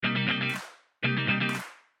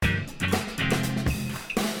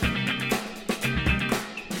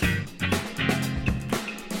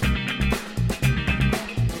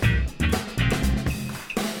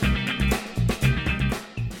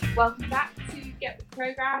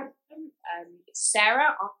programme. It's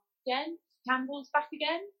Sarah again. Campbell's back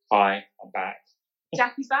again. Hi, I'm back.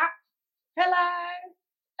 Jackie's back. Hello.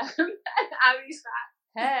 Abby's back.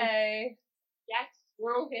 Hey. Yes,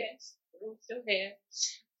 we're all here. We're all still here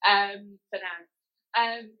for now.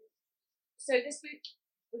 So this week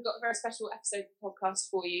we've got a very special episode of the podcast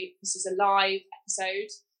for you. This is a live episode,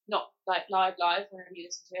 not like live whenever you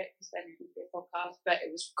listen to it, because then it would be a podcast, but it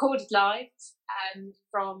was recorded live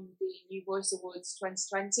from the New Voice Awards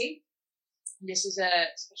 2020. This is a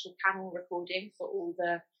special panel recording for all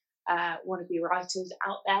the wannabe writers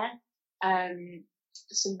out there.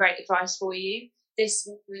 Some great advice for you. This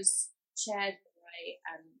was chaired by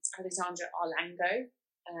Alexandra Arlango,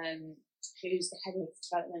 who's the head of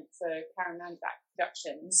development for Karen Manback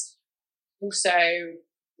Productions. Also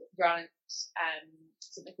runs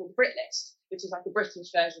something called the Brit list, which is like a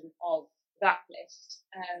British version of that list,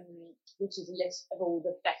 which is a list of all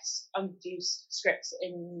the best unproduced scripts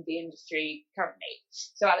in the industry currently.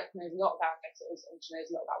 So Alex knows a lot about writers and she knows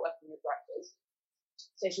a lot about working with writers.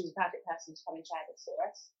 So she's a perfect person to come and share this for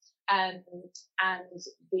us. And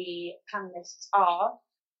the panellists are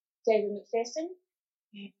David McPherson,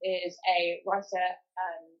 who is a writer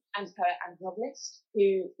and poet and novelist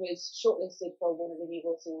who was shortlisted for one of the New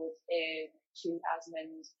Voice Awards in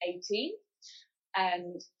 2018.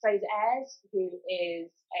 Fraser Ayres, who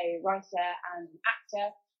is a writer and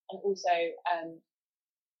actor and also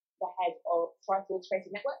the head of Trifles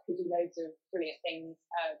Creative Network, who do loads of brilliant things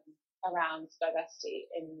around diversity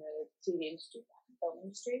in the TV industry and film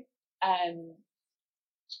industry.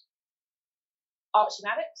 Archie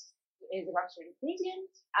Maddox is a writer and comedian,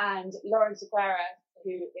 and Lauren Sequeira,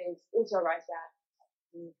 who is also a writer,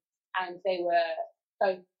 and they were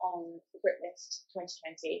both on the Brit list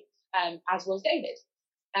 2020, as was David.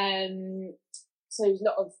 So there's a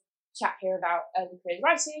lot of chat here about early career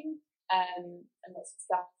writing and lots of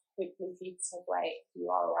stuff, hopefully for you to segue if you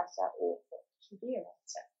are a writer or to be a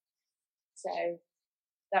writer. So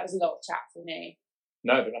that was a lot of chat for me.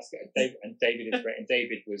 No, but that's good. David is great. And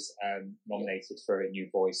David was nominated for a New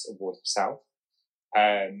Voice Award himself.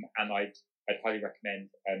 And I'd highly recommend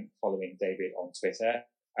following David on Twitter.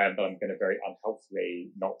 But I'm going to very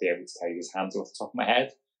unhelpfully not be able to tell you his handle off the top of my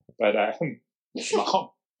head. But look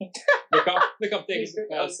up David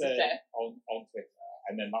McPherson on Twitter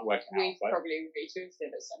and then like work it out. We probably retweet him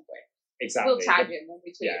at some point. Exactly. We'll tag him when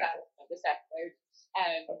we tweet about this episode.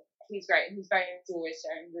 He's great, and he's always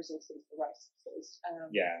sharing resources for writers.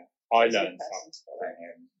 Yeah, I learned stuff from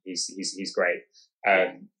him. He's great.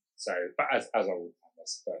 So, but as I would have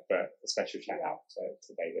this, but a special shout out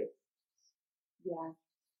to David. Yeah.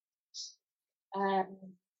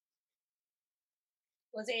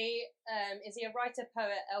 Is he a writer,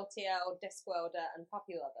 poet, LTL, Discworlder, and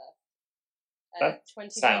puppy lover?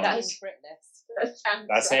 2019 Brit list. That's him.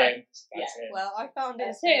 That's him. Well, I found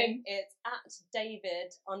his thing. It's at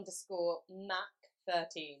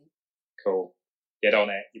David_Mac13. Cool. Get on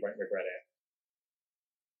it. You won't regret it.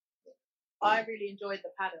 I really enjoyed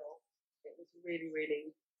the panel. It was really,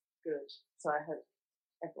 really good. So I hope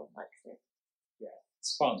everyone likes it. Yeah,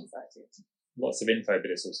 it's fun. Lots of info, but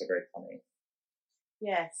it's also very funny.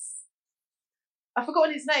 Yes. I've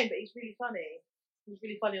forgotten his name, but he's really funny. He was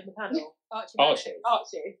really funny on the panel. Archie.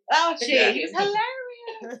 Yeah. He was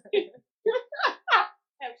hilarious.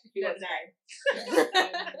 Helps if you know the name.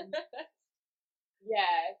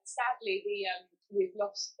 Yeah, sadly we've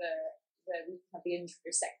lost we have the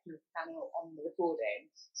intro section of the panel on the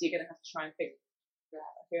recording, so you're going to have to try and figure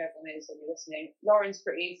out who everyone is when you're listening. Lauren's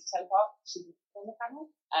pretty easy to tell apart. She's on the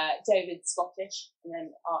panel. David's Scottish, and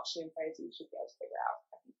then Archie and Fraser you should be able to figure out.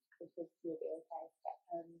 I think you'll be okay. But,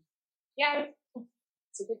 yeah,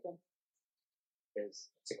 it's a good one. It's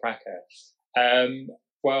a cracker.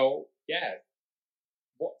 Well, yeah.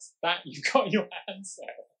 What's that you got in your hands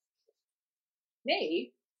there?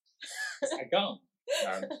 Me? It's a gun.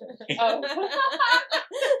 Oh.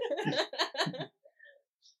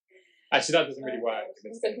 Actually, that doesn't really work.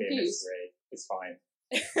 It's going to be a mystery. It's fine.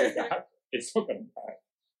 It's not going to work.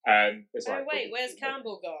 Oh wait, where's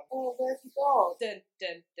Campbell gone? Oh, where's he gone? Dun,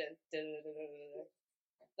 dun, dun, dun, dun, dun, dun.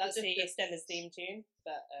 That's the EastEnders theme tune,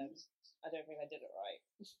 but I don't think I did it right.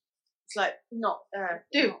 It's like not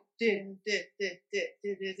do. There's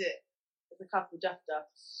a couple duff.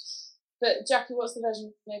 But Jackie, what's the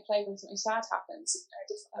version they play when something sad happens? Is there a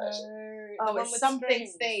different version? It's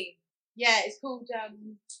something's theme. Yeah, it's called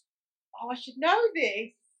I should know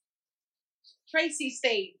this. Tracy's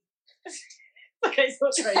theme. Okay, it's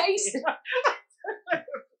not Tracy.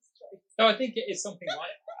 No, I think it is something like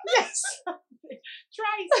that. Yes.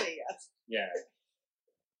 Tracy. Yeah.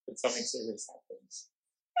 But something serious happens.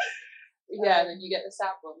 Yeah, and then you get the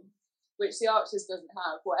sad one, which the Archers doesn't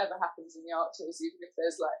have. Whatever happens in the Archers, even if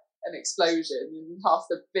there's like an explosion and half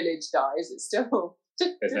the village dies, it's still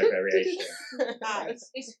There's no variation. It's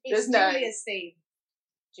There's no- Julia's theme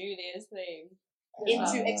Julia's theme.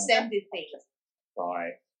 into extended theme.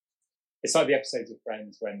 Right. It's like the episodes of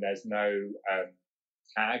Friends when there's no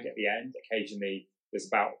tag at the end. Occasionally, there's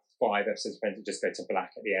about 5 episodes of Friends that just go to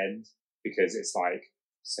black at the end because it's like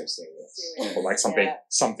so serious. Or like something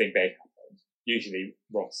big happened. Usually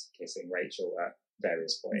Ross kissing Rachel at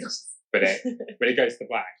various points. But when it goes to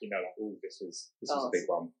black, you know, like, oh, this was a big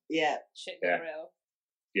one. Yeah. Shit got real.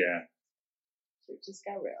 Yeah. Shit just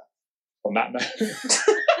got real. On that note.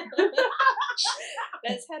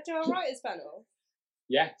 Let's head to our writers panel.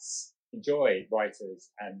 Yes. Enjoy,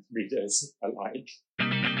 writers and readers alike.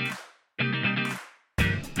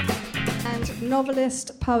 And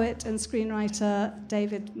novelist, poet and screenwriter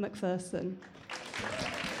David McPherson.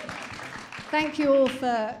 Thank you all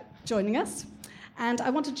for joining us. And I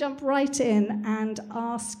want to jump right in and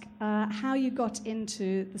ask how you got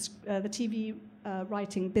into the TV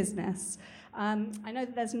writing business. I know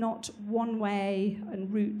that there's not one way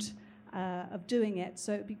and route of doing it,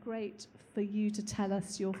 so it'd be great for you to tell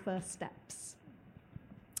us your first steps.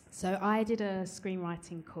 So I did a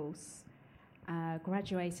screenwriting course,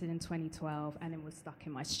 graduated in 2012, and then was stuck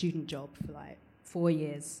in my student job for like 4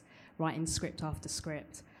 years, writing script after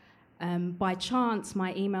script. By chance,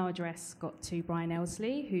 my email address got to Brian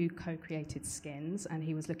Elsley, who co-created Skins, and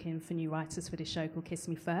he was looking for new writers for this show called Kiss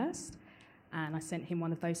Me First. And I sent him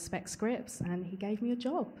one of those spec scripts, and he gave me a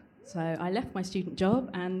job. So I left my student job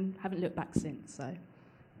and haven't looked back since. So,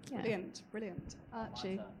 yeah. Brilliant.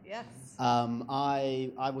 Archie. Yes.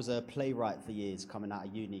 I was a playwright for years coming out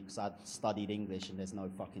of uni because I'd studied English and there's no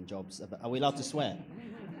fucking jobs. Are we allowed to swear?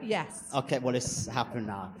 Yes. Okay, well, it's happened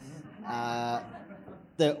now.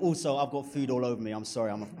 Also, I've got food all over me. I'm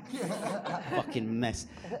sorry, I'm a fucking mess.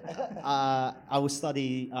 I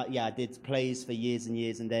did plays for years and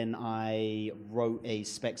years, and then I wrote a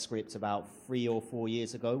spec script about 3 or 4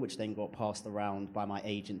 years ago, which then got passed around by my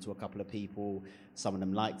agent to a couple of people. Some of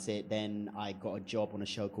them liked it. Then I got a job on a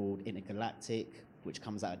show called Intergalactic, which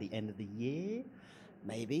comes out at the end of the year,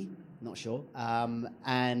 maybe, not sure.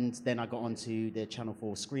 And then I got onto the Channel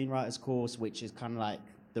 4 screenwriters course, which is kind of like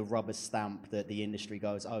the rubber stamp that the industry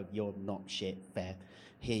goes, oh, you're not shit, fair.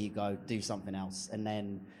 Here you go, do something else. And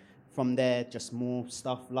then from there, just more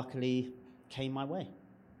stuff, luckily, came my way.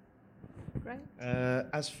 Great.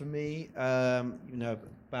 As for me,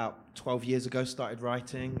 about 12 years ago, started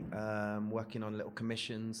writing, working on little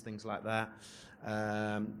commissions, things like that.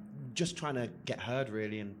 Just trying to get heard,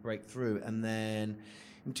 really, and break through. And then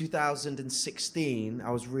in 2016, I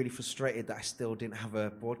was really frustrated that I still didn't have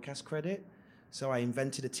a broadcast credit. So I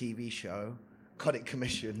invented a TV show, got it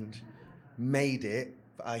commissioned, made it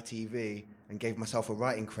for ITV, and gave myself a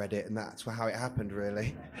writing credit, and that's how it happened,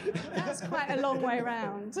 really. That's quite a long way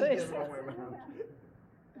round.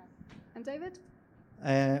 And David?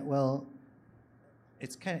 Well,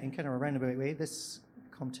 it's in kind of a roundabout way. This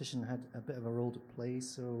competition had a bit of a role to play,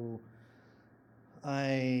 so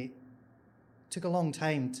I took a long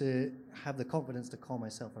time to have the confidence to call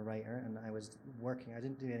myself a writer, and I was working. I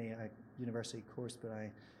didn't do any university course, but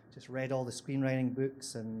I just read all the screenwriting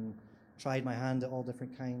books and tried my hand at all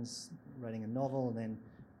different kinds, writing a novel and then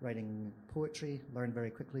writing poetry. Learned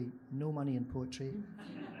very quickly, no money in poetry,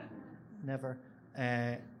 never.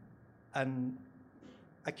 And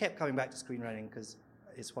I kept coming back to screenwriting because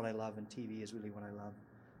it's what I love, and TV is really what I love.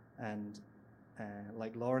 And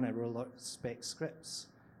like Lauren, I wrote a lot of spec scripts,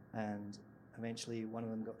 and eventually one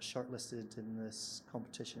of them got shortlisted in this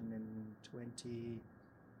competition in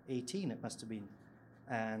 2018, it must have been.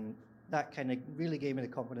 And that kind of really gave me the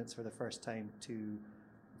confidence for the first time to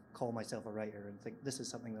call myself a writer and think this is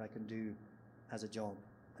something that I can do as a job.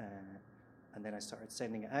 And then I started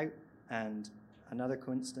sending it out. And another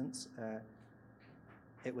coincidence,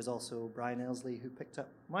 it was also Brian Elsley who picked up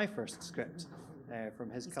my first script from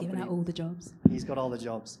his company. He's given out all the jobs. He's got all the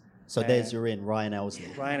jobs. So there's your in, Ryan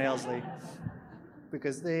Elsley. Ryan Elsley.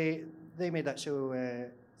 Because they made that show,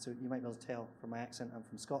 so you might be able to tell from my accent, I'm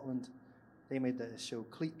from Scotland. They made the show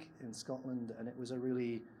Clique in Scotland, and it was a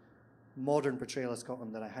really modern portrayal of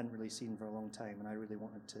Scotland that I hadn't really seen for a long time, and I really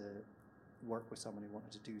wanted to work with someone who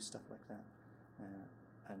wanted to do stuff like that.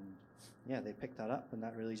 And yeah, they picked that up, and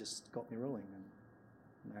that really just got me rolling,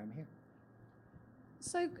 and now I'm here.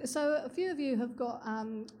 So a few of you have got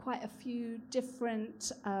quite a few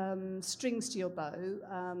different strings to your bow.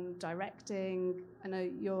 Directing, I know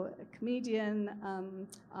you're a comedian,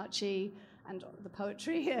 Archie, and the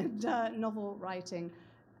poetry and novel writing.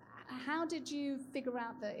 how did you figure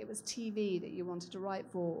out that it was TV that you wanted to write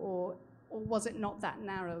for, or was it not that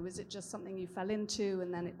narrow? Was it just something you fell into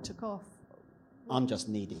and then it took off? I'm just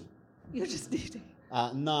needy. You're just needy.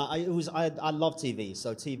 No, I love TV,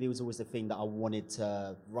 so TV was always the thing that I wanted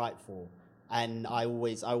to write for, and I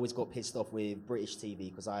always got pissed off with British TV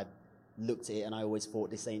because I looked at it and I always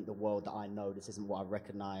thought, this ain't the world that I know, this isn't what I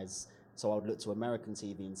recognise. So I would look to American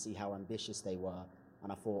TV and see how ambitious they were,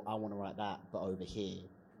 and I thought, I want to write that, but over here.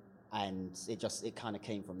 And it kind of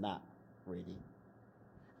came from that, really.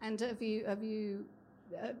 And have you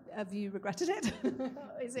regretted it?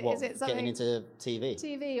 Is it something getting into TV?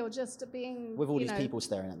 TV, or just being with all these people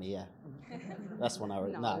staring at me? Yeah, that's when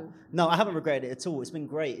I no, I haven't regretted it at all. It's been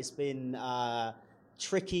great. It's been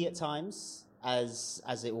tricky at times, as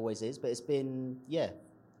it always is, but it's been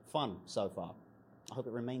fun so far. I hope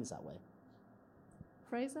it remains that way.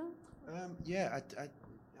 Fraser? I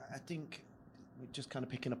think we're just kind of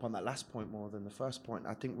picking up on that last point more than the first point.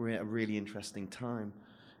 I think we're at a really interesting time,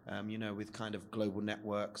 with kind of global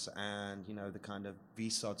networks and, the kind of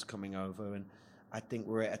VSODs coming over. And I think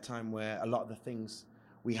we're at a time where a lot of the things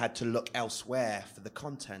we had to look elsewhere for the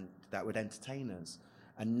content that would entertain us.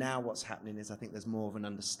 And now what's happening is I think there's more of an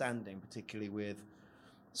understanding, particularly with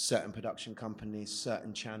certain production companies,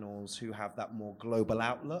 certain channels who have that more global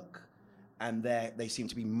outlook. And they seem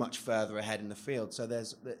to be much further ahead in the field. So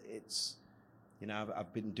I've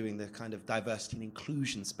been doing the kind of diversity and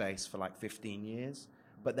inclusion space for like 15 years,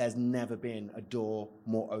 but there's never been a door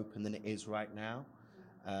more open than it is right now.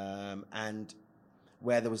 And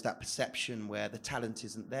where there was that perception where the talent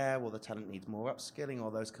isn't there, or the talent needs more upskilling, or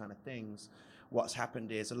those kind of things, what's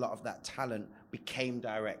happened is a lot of that talent became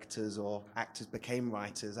directors, or actors became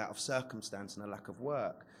writers out of circumstance and a lack of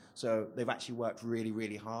work. So they've actually worked really,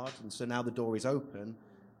 really hard. And so now the door is open.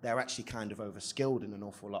 They're actually kind of overskilled in an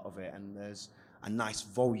awful lot of it. And there's a nice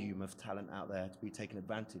volume of talent out there to be taken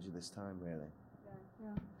advantage of this time, really.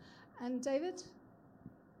 Yeah. And David?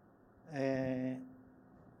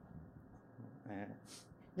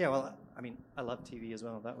 Well, I mean, I love TV as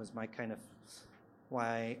well. That was my kind of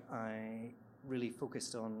why I really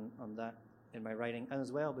focused on that in my writing, and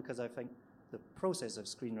as well because I think the process of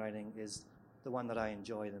screenwriting is the one that I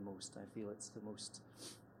enjoy the most. I feel it's the most.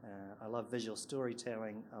 I love visual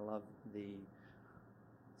storytelling. I love the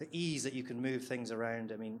ease that you can move things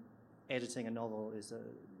around. I mean, editing a novel is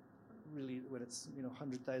really, when it's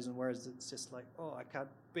 100,000 words, it's just like, oh, I can't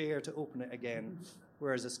bear to open it again.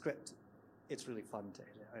 Whereas a script, it's really fun to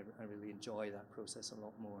edit. I really enjoy that process a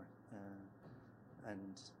lot more.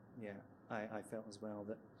 I felt as well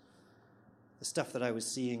that the stuff that I was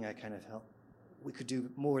seeing, I kind of felt we could do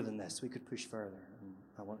more than this. We could push further, and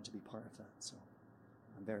I wanted to be part of that. So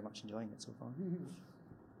I'm very much enjoying it so far.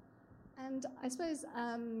 And I suppose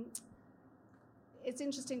it's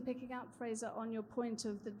interesting picking up, Fraser, on your point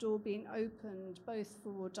of the door being opened both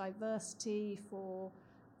for diversity, for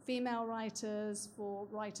female writers, for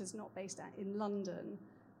writers not based in London.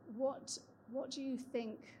 What do you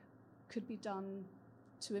think could be done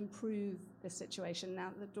to improve this situation now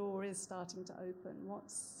that the door is starting to open?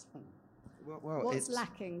 What's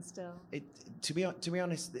lacking still? To be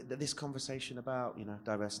honest, this conversation about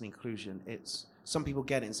diversity and inclusion, it's some people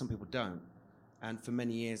get it and some people don't. And for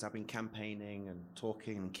many years, I've been campaigning and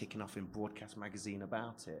talking and kicking off in Broadcast Magazine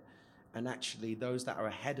about it. And actually, those that are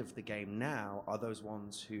ahead of the game now are those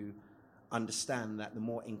ones who understand that the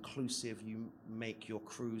more inclusive you make your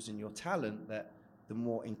crews and your talent, that the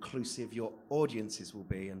more inclusive your audiences will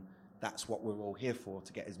be. And that's what we're all here for,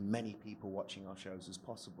 to get as many people watching our shows as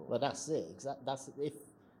possible. Well, that's it. That's if,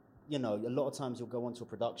 a lot of times you'll go onto a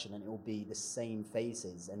production and it will be the same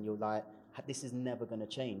faces, and you're like, this is never going to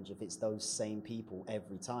change if it's those same people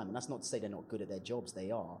every time. And that's not to say they're not good at their jobs, they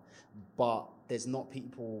are. But there's not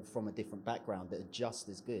people from a different background that are just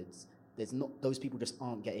as good. Those people just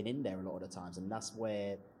aren't getting in there a lot of the times, and that's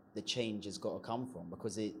where the change has got to come from,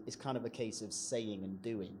 because it's kind of a case of saying and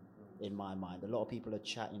doing, in my mind. A lot of people are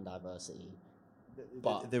chatting diversity,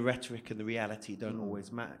 but the rhetoric and the reality don't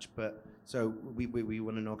always match. But so we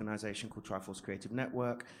run an organisation called Triforce Creative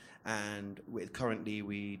Network, and currently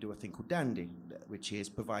we do a thing called Dandy, which is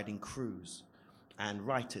providing crews and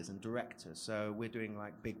writers and directors. So we're doing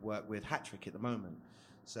like big work with Hattrick at the moment.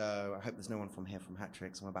 So I hope there's no one from here from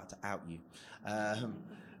Hattrick, so I'm about to out you.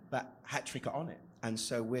 But Hattrick are on it. And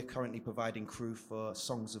so we're currently providing crew for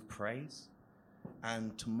Songs of Praise.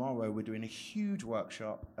 And tomorrow we're doing a huge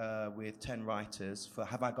workshop with 10 writers for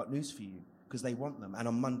Have I Got News For You? Because they want them. And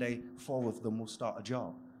on Monday, 4 of them will start a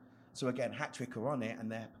job. So again, Hattrick are on it, and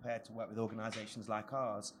they're prepared to work with organisations like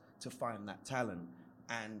ours to find that talent.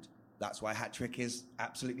 And That's why Hat Trick is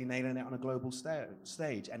absolutely nailing it on a global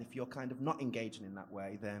stage. And if you're kind of not engaging in that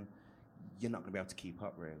way, then you're not going to be able to keep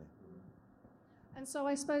up, really. And so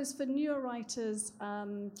I suppose for newer writers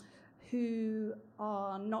who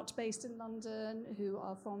are not based in London, who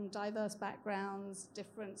are from diverse backgrounds,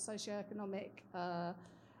 different socioeconomic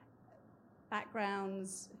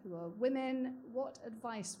backgrounds, who are women, what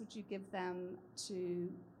advice would you give them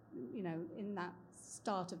to, in that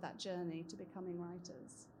start of that journey to becoming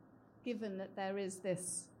writers? Given that there is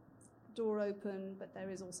this door open, but there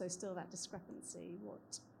is also still that discrepancy,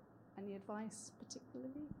 any advice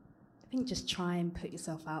particularly? I think just try and put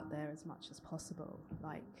yourself out there as much as possible,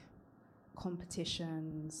 like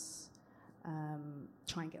competitions,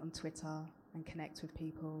 try and get on Twitter and connect with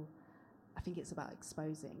people. I think it's about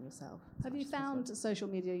exposing yourself. Have you found social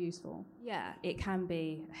media useful? Yeah, it can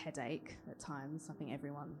be a headache at times. I think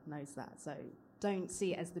everyone knows that. So don't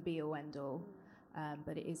see it as the be-all, end-all,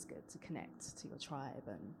 but it is good to connect to your tribe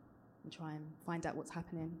and try and find out what's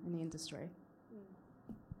happening in the industry.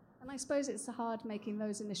 And I suppose it's hard making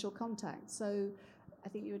those initial contacts. So I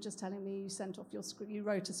think you were just telling me you sent off your script, you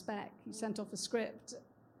wrote a spec, you sent off a script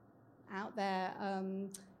out there.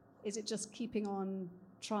 Is it just keeping on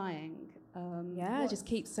trying? Just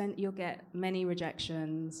keep you'll get many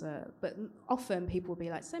rejections, but often people will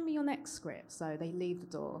be like, send me your next script. So they leave the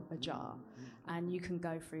door ajar, and you can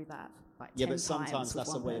go through that like 10 but sometimes times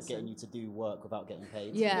that's a way of person. getting you to do work without getting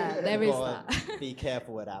paid. Yeah, there is that. Be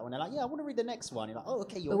careful with that. When they're like, yeah, I want to read the next one. You're like, oh,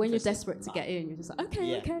 okay, you're But when you're interested. desperate to get in, you're just like,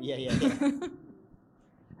 okay. Yeah.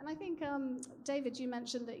 And I think, David, you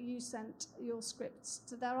mentioned that you sent your scripts.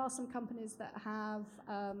 So there are some companies that have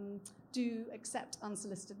do accept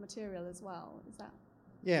unsolicited material as well. Is that?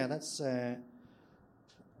 Yeah, that's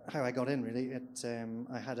how I got in, really.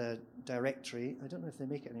 I had a directory. I don't know if they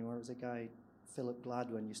make it anymore. It was a guy, Philip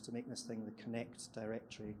Gladwin, used to make this thing, the Connect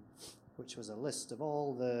directory, which was a list of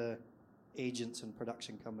all the agents and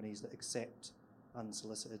production companies that accept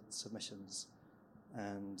unsolicited submissions.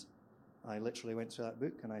 And I literally went through that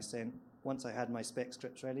book, and once I had my spec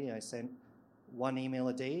scripts ready, I sent one email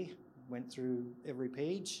a day, went through every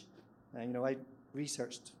page. And, I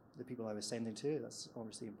researched the people I was sending to. That's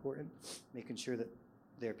obviously important, making sure that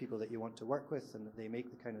they're people that you want to work with and that they make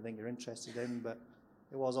the kind of thing you're interested in. But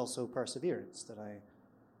it was also perseverance that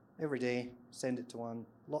every day, send it to one,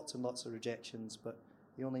 lots and lots of rejections, but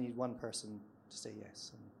you only need one person to say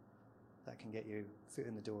yes, and that can get you foot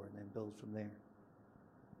in the door and then build from there.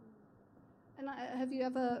 And have you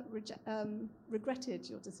ever regretted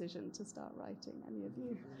your decision to start writing, any of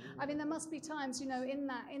you? I mean, there must be times, in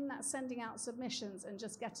that sending out submissions and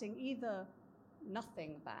just getting either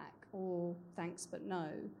nothing back or thanks but no.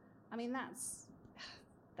 I mean, that's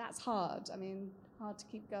hard. I mean, hard to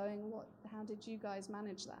keep going. How did you guys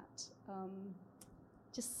manage that?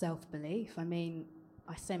 Just self-belief. I mean,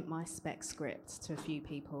 I sent my spec script to a few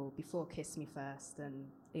people before Kiss Me First, and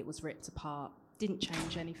it was ripped apart. Didn't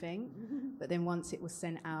change anything, but then once it was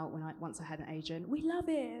sent out, once I had an agent, we love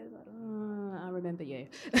it. I remember you.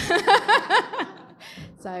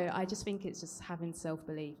 So I just think it's just having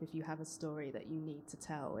self-belief. If you have a story that you need to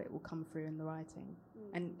tell, it will come through in the writing.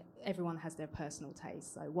 And everyone has their personal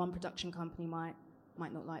taste. So one production company might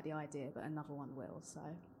not like the idea, but another one will. So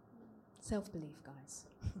self-belief, guys.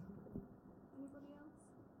 Anybody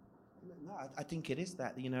else? No, I think it is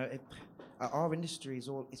that, our industry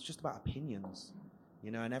it's just about opinions,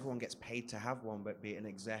 and everyone gets paid to have one, but be it an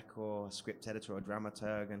exec or a script editor or a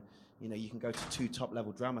dramaturg, and, you can go to 2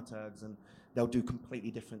 top-level dramaturgs and they'll do completely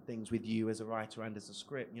different things with you as a writer and as a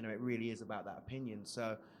script. It really is about that opinion.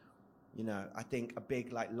 So, I think a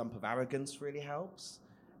big, lump of arrogance really helps.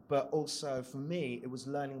 But also, for me, it was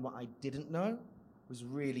learning what I didn't know was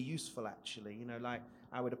really useful, actually.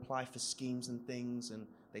 I would apply for schemes and things, and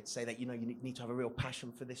they'd say that, you need to have a real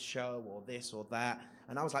passion for this show or this or that.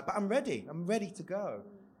 And I was like, but I'm ready to go.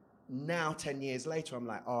 Now, 10 years later, I'm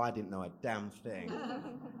like, I didn't know a damn thing.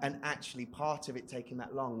 And actually, part of it taking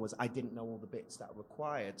that long was I didn't know all the bits that were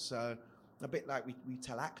required. So a bit like we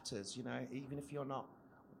tell actors, even if you're not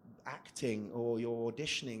acting or you're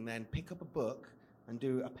auditioning, then pick up a book and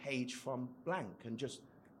do a page from blank and just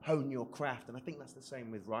hone your craft. And I think that's the same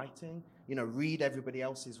with writing. Read everybody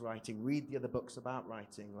else's writing, read the other books about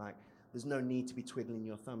writing. There's no need to be twiddling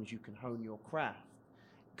your thumbs. You can hone your craft,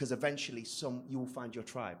 because eventually you will find your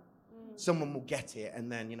tribe. Someone will get it,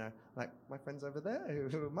 and then, like my friends over there,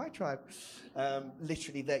 who are my tribe,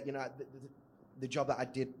 literally, the job that I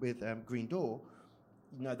did with Green Door,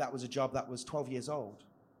 that was a job that was 12 years old,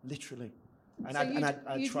 literally. And so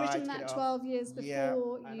you'd written that 12 years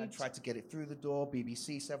before? Yeah, and I tried to get it through the door,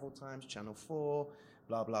 BBC several times, Channel 4,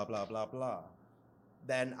 blah, blah, blah, blah, blah.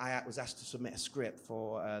 then I was asked to submit a script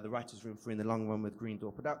for the writer's room for In the Long Run with Green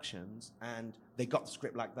Door Productions, and they got the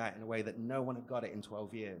script like that in a way that no one had got it in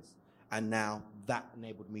 12 years. And now that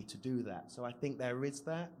enabled me to do that. So I think there is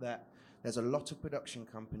that there's a lot of production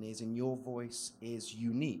companies and your voice is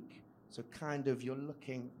unique. So kind of you're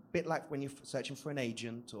looking, a bit like when you're searching for an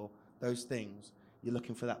agent or those things, you're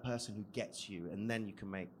looking for that person who gets you, and then you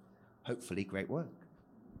can make, hopefully, great work.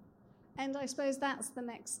 And I suppose that's the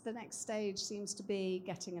next stage seems to be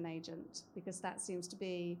getting an agent, because that seems to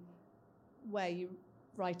be where you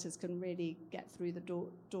writers can really get through the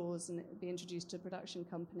doors and be introduced to production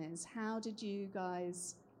companies. How did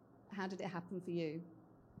it happen for you?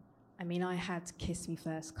 I mean, I had Kiss Me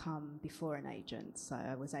First come before an agent, so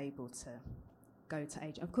I was able to go to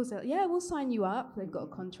agent. Of course, we'll sign you up. They've got a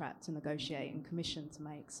contract to negotiate and commission to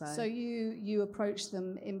make. So you approached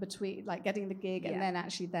them in between, like getting the gig, and then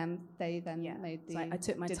actually they made the. So I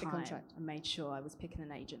took my did time the contract. and made sure I was picking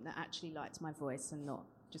an agent that actually liked my voice and not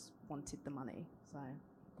just wanted the money. So,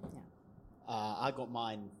 yeah. I got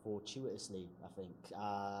mine fortuitously, I think.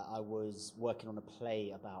 I was working on a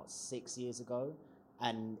play about 6 years ago,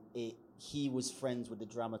 and he was friends with the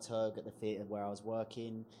dramaturg at the theatre where I was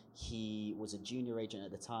working. He was a junior agent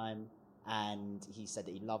at the time, and he said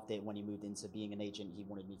that he loved it. When he moved into being an agent, he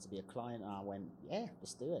wanted me to be a client, and I went, yeah,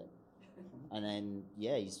 let's do it. And then,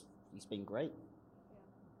 he's been great.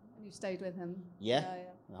 Yeah. And you stayed with him? Yeah.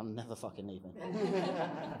 I'm never fucking leaving.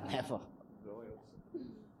 Never.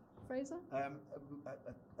 Fraser?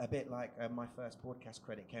 A bit like my first broadcast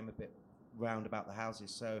credit came a bit round about the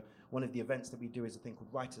houses. So one of the events that we do is a thing called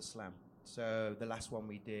Writer's Slam. So the last one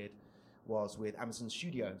we did was with Amazon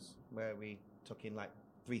Studios, where we took in like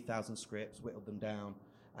 3,000 scripts, whittled them down,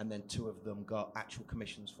 and then 2 of them got actual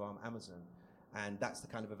commissions from Amazon. And that's the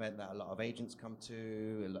kind of event that a lot of agents come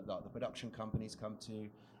to, a lot of the production companies come to.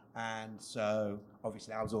 And so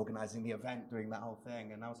obviously I was organising the event, doing that whole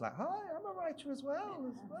thing, and I was like, hi, I'm a writer as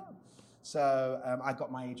well. So I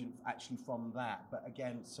got my agent actually from that. But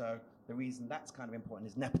again, so the reason that's kind of important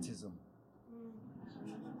is nepotism.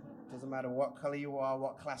 Doesn't matter what colour you are,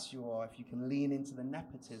 what class you are, if you can lean into the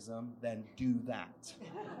nepotism, then do that.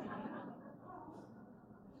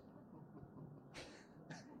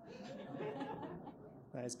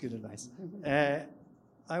 That is good advice.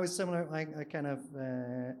 I was similar.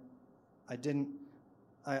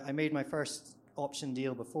 I made my first option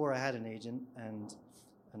deal before I had an agent, and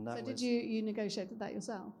that so was. Did you negotiated that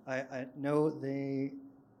yourself? No, they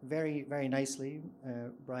very, very nicely,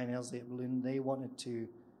 Brian Elsley at Balloon, they wanted to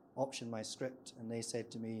option my script, and they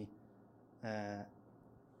said to me,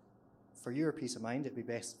 for your peace of mind, it'd be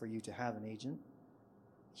best for you to have an agent.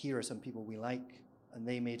 Here are some people we like, and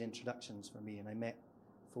they made introductions for me, and I met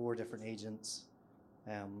 4 different agents.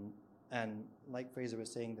 And like Fraser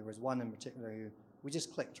was saying, there was one in particular who we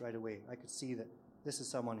just clicked right away. I could see that this is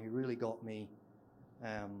someone who really got me,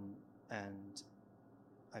 and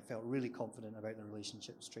I felt really confident about the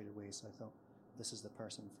relationship straight away. So I thought, this is the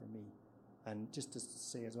person for me. And just to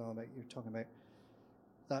say as well about you're talking about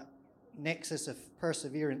that nexus of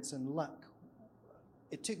perseverance and luck.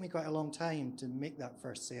 It took me quite a long time to make that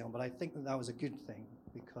first sale, but I think that was a good thing,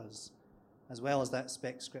 because as well as that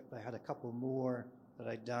spec script, I had a couple more that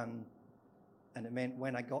I'd done, and it meant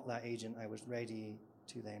when I got that agent, I was ready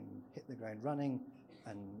to then hit the ground running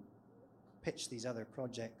and pitch these other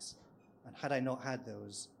projects. And had I not had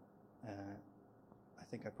those, I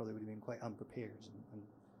think I probably would have been quite unprepared and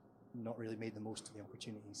not really made the most of the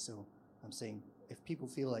opportunities. So I'm saying, if people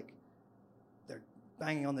feel like they're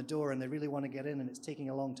banging on the door and they really want to get in and it's taking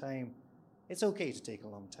a long time, it's okay to take a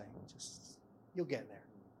long time. Just, you'll get there.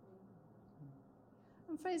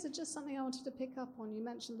 And Fraser, just something I wanted to pick up on. You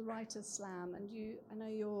mentioned the Writers' Slam, and I know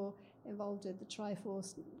you're involved in the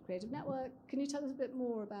Triforce Creative Network. Can you tell us a bit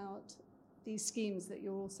more about these schemes that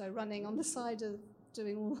you're also running on the side of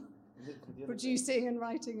doing all producing and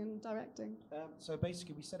writing and directing? So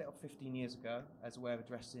basically, we set it up 15 years ago as a way of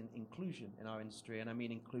addressing inclusion in our industry, and I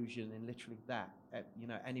mean inclusion in literally that.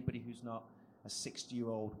 Anybody who's not a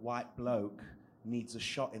 60-year-old white bloke needs a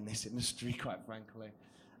shot in this industry, quite frankly.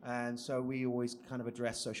 And so we always kind of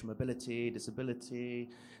address social mobility, disability,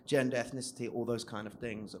 gender, ethnicity, all those kind of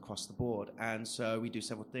things across the board. And so we do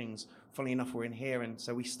several things. Funnily enough, we're in here, and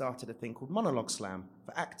so we started a thing called Monologue Slam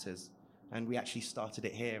for actors. And we actually started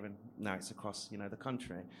it here, and now it's across, the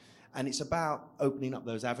country. And it's about opening up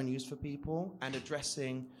those avenues for people and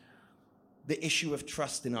addressing the issue of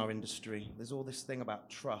trust in our industry. There's all this thing about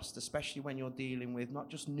trust, especially when you're dealing with not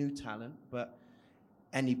just new talent, but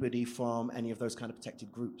anybody from any of those kind of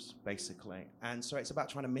protected groups, basically. And so it's about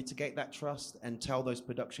trying to mitigate that trust and tell those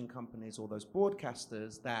production companies or those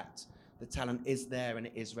broadcasters that the talent is there and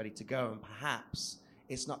it is ready to go. And perhaps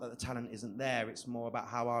it's not that the talent isn't there, it's more about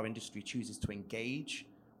how our industry chooses to engage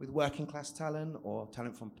with working class talent or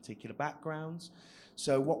talent from particular backgrounds.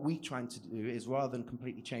 So what we're trying to do is, rather than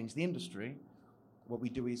completely change the industry, what we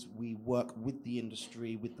do is we work with the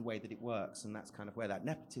industry, with the way that it works, and that's kind of where that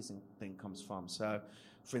nepotism thing comes from. So,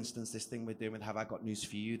 for instance, this thing we're doing with Have I Got News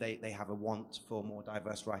For You, they have a want for more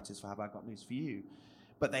diverse writers for Have I Got News For You,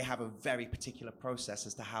 but they have a very particular process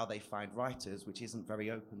as to how they find writers, which isn't very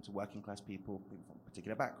open to working class people from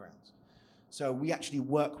particular backgrounds. So we actually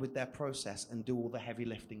work with their process and do all the heavy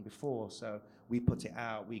lifting before. So we put it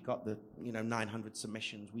out, we got the 900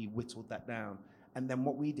 submissions, we whittled that down. And then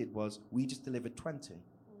what we did was we just delivered 20.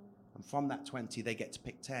 And from that 20, they get to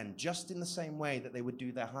pick 10, just in the same way that they would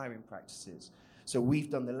do their hiring practices. So we've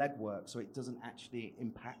done the legwork, so it doesn't actually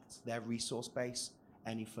impact their resource base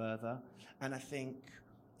any further. And I think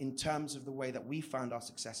in terms of the way that we found our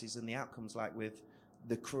successes and the outcomes, like with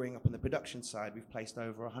the crewing up on the production side, we've placed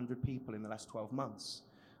over 100 people in the last 12 months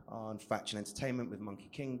on Faction Entertainment with Monkey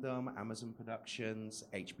Kingdom, Amazon Productions,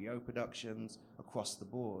 HBO Productions, across the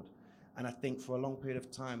board. And I think for a long period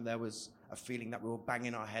of time, there was a feeling that we were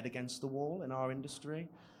banging our head against the wall in our industry.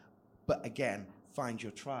 But again, find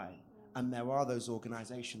your tribe. And there are those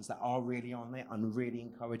organizations that are really on it and really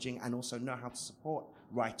encouraging and also know how to support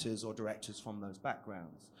writers or directors from those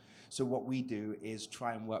backgrounds. So what we do is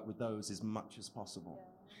try and work with those as much as possible.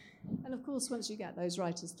 Yeah. And of course, once you get those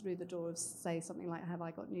writers through the door of, say, something like Have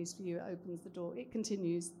I Got News For You, it opens the door. It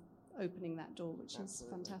continues opening that door, which is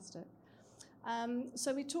fantastic.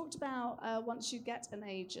 So we talked about once you get an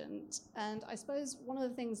agent, and I suppose one of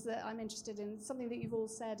the things that I'm interested in, something that you've all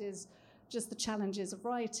said, is just the challenges of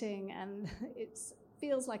writing, and it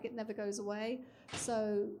feels like it never goes away.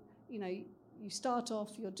 So, you start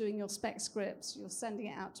off, you're doing your spec scripts, you're sending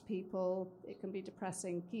it out to people, it can be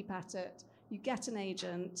depressing, keep at it. You get an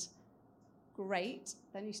agent, great,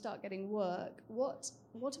 then you start getting work. What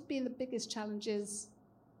have been the biggest challenges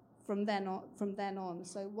from then on?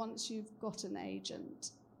 So once you've got an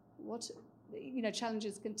agent, what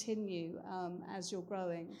challenges continue as you're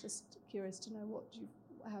growing? Just curious to know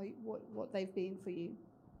what they've been for you.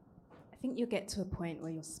 I think you'll get to a point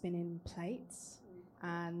where you're spinning plates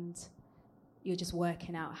and you're just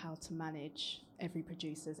working out how to manage every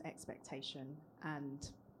producer's expectation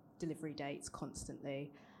and delivery dates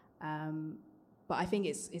constantly. But I think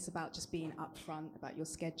it's about just being upfront about your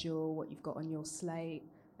schedule, what you've got on your slate,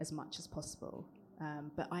 as much as possible.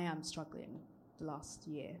 But I am struggling the last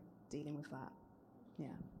year dealing with that. Yeah.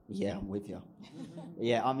 Yeah, I'm with you.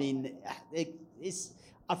 Yeah, I mean, it's.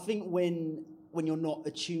 I think when you're not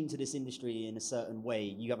attuned to this industry in a certain way,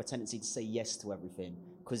 you have a tendency to say yes to everything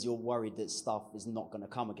because you're worried that stuff is not going to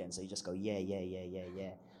come again. So you just go, yeah.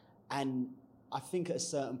 And I think at a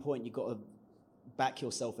certain point, you've got to back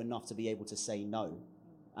yourself enough to be able to say no.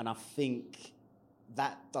 And I think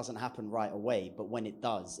that doesn't happen right away. But when it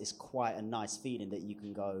does, it's quite a nice feeling that you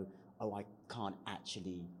can go, oh, I can't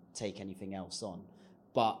actually take anything else on.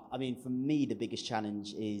 But, I mean, for me, the biggest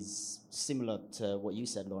challenge is similar to what you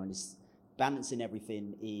said, Lauren, is balancing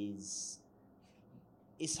everything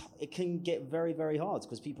it can get very, very hard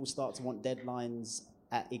because people start to want deadlines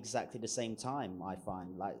at exactly the same time, I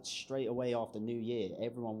find. Like, straight away after New Year,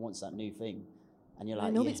 everyone wants that new thing. And you're like,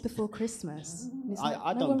 I know it's before Christmas.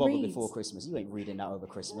 I don't bother before Christmas. You ain't reading that over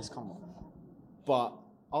Christmas, come on. But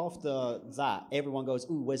after that, everyone goes,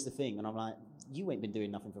 ooh, where's the thing? And I'm like, you ain't been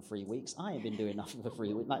doing nothing for 3 weeks. I ain't been doing nothing for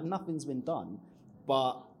 3 weeks. Like, nothing's been done.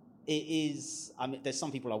 But it is, I mean, there's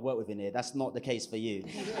some people I work with in here. That's not the case for you.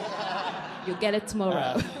 You'll get it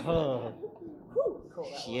tomorrow.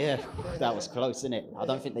 Yeah, that was close, isn't it? I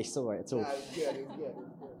don't think they saw it at all.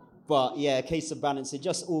 But yeah, a case of balancing.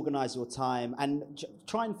 Just organise your time and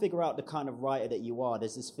try and figure out the kind of writer that you are.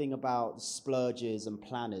 There's this thing about splurgers and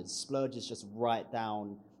planners. Splurgers just write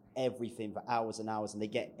down everything for hours and hours, and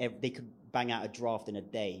they could bang out a draft in a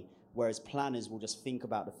day. Whereas planners will just think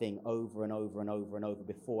about the thing over and over and over and over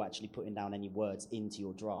before actually putting down any words into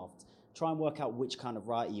your draft. Try and work out which kind of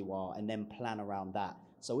writer you are and then plan around that.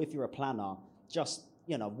 So if you're a planner, just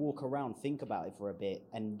walk around, think about it for a bit,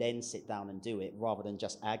 and then sit down and do it, rather than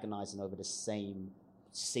just agonizing over the same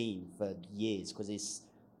scene for years. Because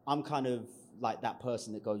I'm kind of like that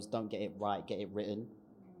person that goes, don't get it right, get it written,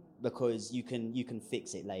 because you can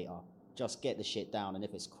fix it later. Just get the shit down, and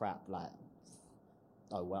if it's crap, like,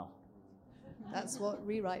 oh well. That's what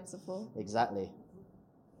rewrites are for. Exactly.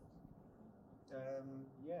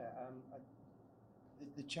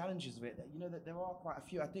 The challenges of it, that there are quite a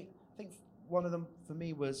few. I think one of them for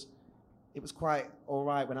me was, it was quite all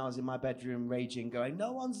right when I was in my bedroom raging, going,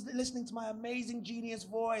 no one's listening to my amazing genius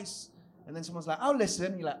voice. And then someone's like, oh,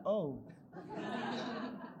 listen. You're like, oh,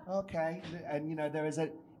 okay. And, you know, there is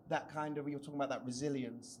that kind of, you're talking about that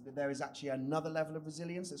resilience. There is actually another level of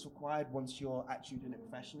resilience that's required once you're actually doing it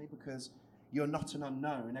professionally, because you're not an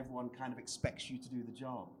unknown and everyone kind of expects you to do the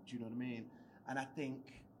job. Do you know what I mean? And I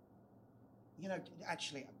think, you know,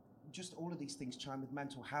 actually, just all of these things chime with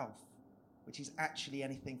mental health, which is actually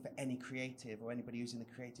anything for any creative or anybody who's in the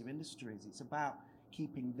creative industries. It's about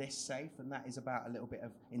keeping this safe, and that is about a little bit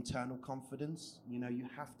of internal confidence. You know, you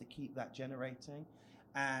have to keep that generating,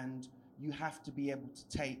 and you have to be able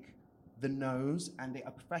to take the no's, and at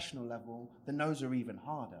a professional level, the no's are even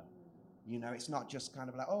harder. You know, it's not just kind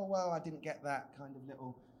of like, oh, well, I didn't get that kind of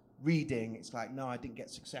little reading. It's like, no, I didn't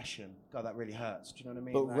get Succession. God, that really hurts. Do you know what I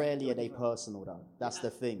mean? But like, rarely are they personal, though. That's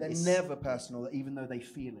the thing. They're never personal, even though they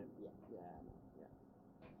feel it.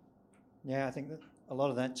 Yeah, I think that a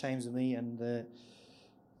lot of that chimes with me, and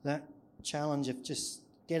that challenge of just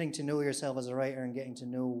getting to know yourself as a writer and getting to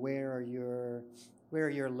know where are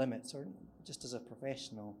your limits, or just as a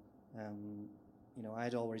professional. You know,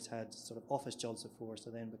 I'd always had sort of office jobs before,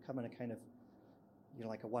 so then becoming a kind of, you know,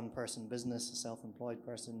 like a one-person business, a self-employed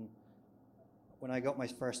person. When I got my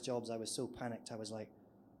first jobs, I was so panicked. I was like,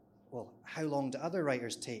 well, how long do other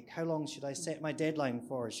writers take? How long should I set my deadline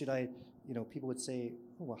for? Should I, you know, people would say,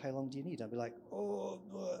 oh, well, how long do you need? I'd be like,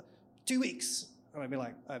 2 weeks. And I'd be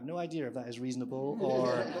like, I have no idea if that is reasonable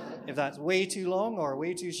or if that's way too long or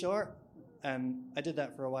way too short. And I did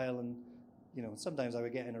that for a while, and, you know, sometimes I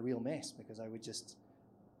would get in a real mess because I would just,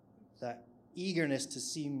 that eagerness to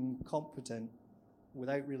seem competent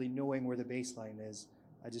without really knowing where the baseline is,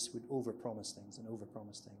 I just would overpromise things.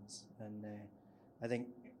 And I think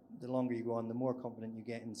the longer you go on, the more confident you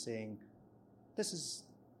get in saying, this is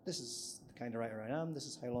the kind of writer I am, this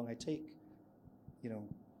is how long I take, you know,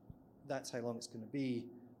 that's how long it's going to be,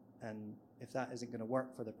 and if that isn't going to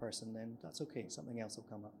work for the person, then that's okay, something else will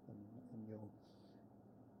come up, and you'll,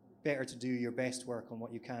 better to do your best work on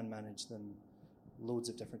what you can manage than loads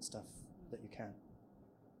of different stuff that you can.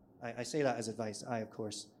 I say that as advice. I, of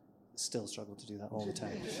course, still struggle to do that all the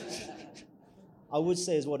time. I would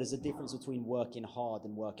say as well, there's a difference between working hard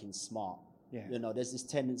and working smart. Yeah. You know, there's this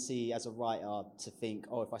tendency as a writer to think,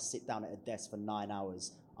 oh, if I sit down at a desk for 9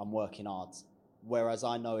 hours, I'm working hard. Whereas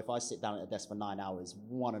I know if I sit down at a desk for 9 hours,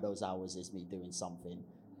 one of those hours is me doing something,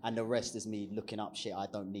 and the rest is me looking up shit I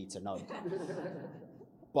don't need to know.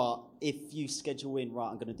 But if you schedule in, right,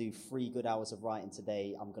 I'm going to do 3 good hours of writing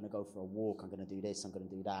today, I'm going to go for a walk, I'm going to do this, I'm going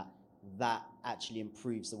to do that, that actually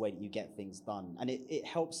improves the way that you get things done. And it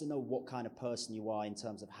helps to know what kind of person you are in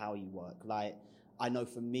terms of how you work. Like, I know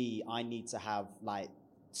for me, I need to have, like,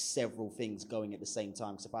 several things going at the same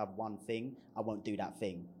time, because if I have one thing, I won't do that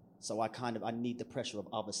thing. So I need the pressure of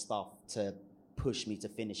other stuff to push me to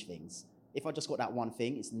finish things. If I just got that one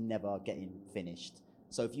thing, it's never getting finished.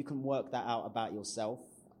 So if you can work that out about yourself,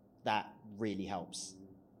 that really helps.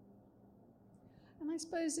 And I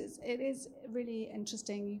suppose it is really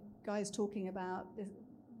interesting, you guys talking about the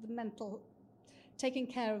mental, taking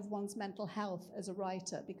care of one's mental health as a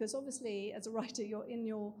writer, because obviously as a writer you're in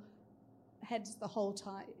your head the whole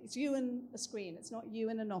time. It's you and a screen, it's not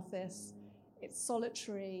you in an office, it's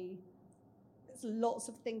solitary, it's lots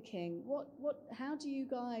of thinking. How do you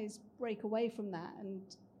guys break away from that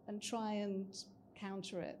and try and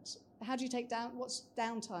counter it? How do you take down, what's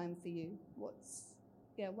downtime for you?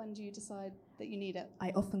 When do you decide that you need it? I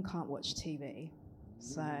often can't watch TV.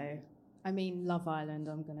 So, I mean, Love Island,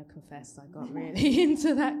 I'm going to confess, I got really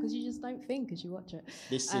into that because you just don't think as you watch it.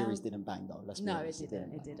 This series didn't bang though, let's be honest. No,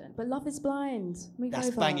 it didn't. But Love is Blind. That's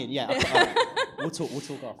over. banging, yeah. We'll talk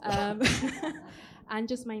after. And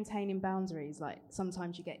just maintaining boundaries. Like,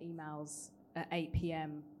 sometimes you get emails at 8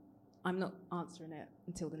 p.m. I'm not answering it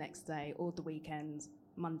until the next day or the weekend,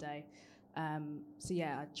 Monday. So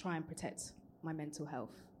yeah, I try and protect my mental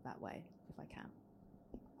health that way if I can.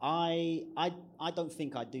 I don't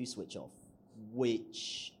think I do switch off,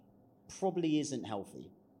 which probably isn't healthy,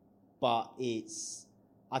 but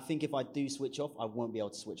I think if I do switch off, I won't be able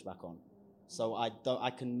to switch back on. So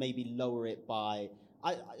I can maybe lower it by,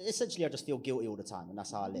 essentially I just feel guilty all the time, and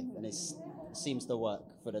that's how I live, and it seems to work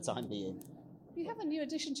for the time being. You have a new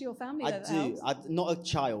addition to your family. I do. Not a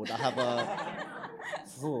child. I have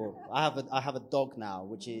I have a dog now,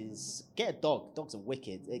 which is, get a dog. Dogs are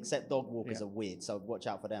wicked, except dog walkers are weird, so watch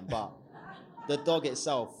out for them. But the dog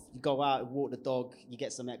itself, you go out, walk the dog, you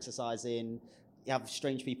get some exercise in, you have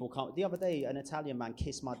strange people come. The other day, an Italian man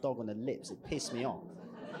kissed my dog on the lips. It pissed me off.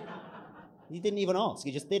 He didn't even ask,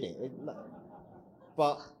 he just did it.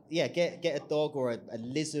 But yeah, get a dog or a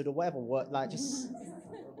lizard or whatever, just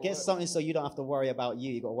Get something so you don't have to worry about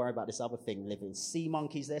you. You got to worry about this other thing living. Sea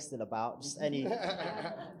monkeys, they're still about. Just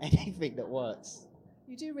anything that works.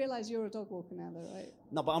 You do realise you're a dog walker now, though, right?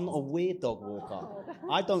 No, but I'm not a weird dog walker.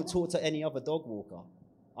 I don't talk to any other dog walker.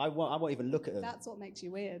 I won't even look at them. That's what makes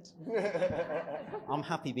you weird. I'm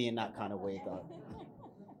happy being that kind of weird, though.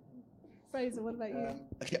 Fraser, what about you?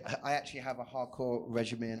 I actually have a hardcore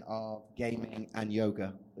regimen of gaming and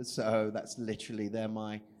yoga. So that's literally, they're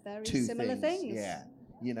my Very two similar things. Yeah.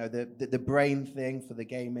 You know, the brain thing for the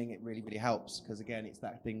gaming, it really, really helps. Because again, it's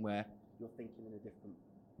that thing where you're thinking in a different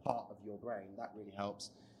part of your brain. That really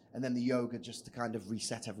helps. And then the yoga just to kind of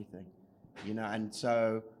reset everything. You know, and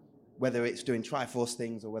so whether it's doing Triforce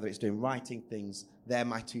things or whether it's doing writing things, they're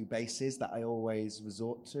my two bases that I always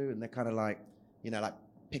resort to. And they're kind of like, you know, like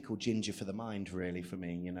pickled ginger for the mind, really, for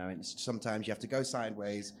me, you know. And it's, sometimes you have to go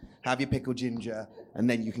sideways, have your pickled ginger, and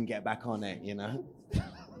then you can get back on it, you know. There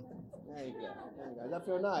you go. There you go. Does that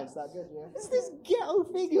feel nice? That good, yeah? What's this ghetto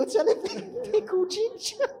thing you're telling me? Pickled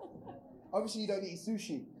ginger? Obviously, you don't eat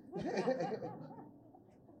sushi.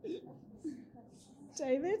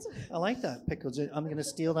 David? I like that. Pickled ginger. I'm going to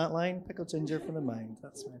steal that line. Pickled ginger for the mind.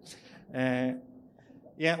 That's fine.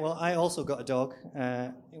 Yeah, well, I also got a dog.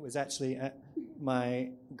 It was actually at my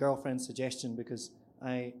girlfriend's suggestion because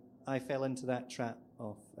I fell into that trap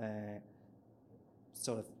of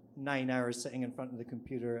sort of 9 hours sitting in front of the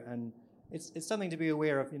computer, and it's something to be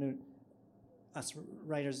aware of. You know, us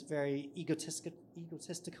writers very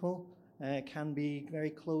egotistical, can be very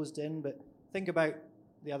closed in. But think about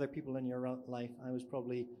the other people in your life. I was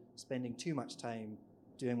probably spending too much time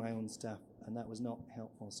doing my own stuff, and that was not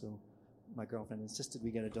helpful. So my girlfriend insisted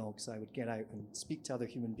we get a dog, so I would get out and speak to other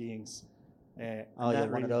human beings. You're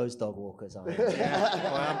one of those dog walkers, aren't you? Yeah,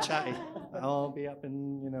 well, I'm chatty. I'll be up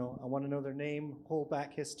and, you know, I want to know their name, whole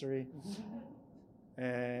back history.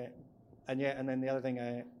 And then the other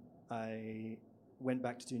thing, I went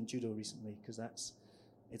back to doing judo recently because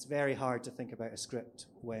it's very hard to think about a script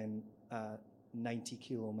when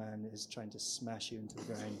 90-kilo man is trying to smash you into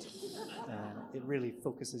the ground. It really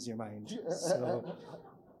focuses your mind. So,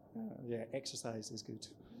 exercise is good.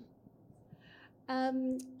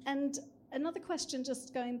 And another question,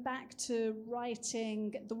 just going back to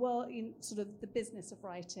writing, sort of the business of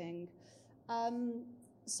writing.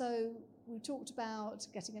 So we talked about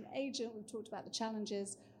getting an agent, we've talked about the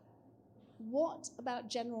challenges. What about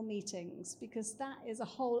general meetings? Because that is a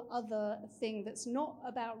whole other thing that's not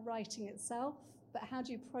about writing itself, but how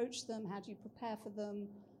do you approach them? How do you prepare for them?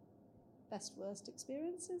 Best, worst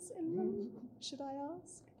experiences in them, should I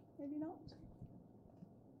ask? Maybe not.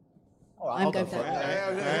 All right, I'm I'll going go for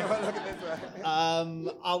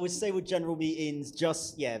it. I would say with general meetings,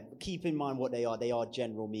 just keep in mind what they are. They are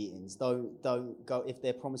general meetings. Don't go if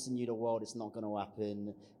they're promising you the world. It's not going to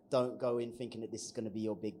happen. Don't go in thinking that this is going to be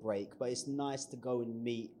your big break. But it's nice to go and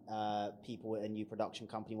meet people at a new production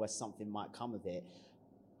company where something might come of it.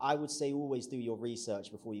 I would say always do your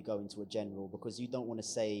research before you go into a general, because you don't want to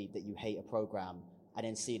say that you hate a program and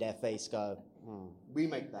then see their face go, we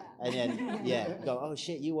make that. And then, go, oh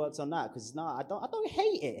shit, you worked on that. Because no, I don't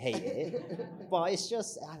hate it. But it's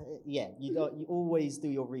just, you always do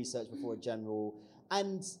your research before a general.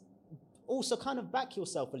 And also kind of back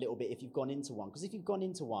yourself a little bit if you've gone into one. Because if you've gone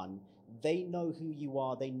into one, they know who you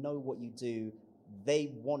are, they know what you do.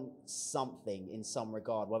 They want something in some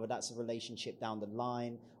regard, whether that's a relationship down the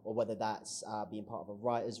line, or whether that's being part of a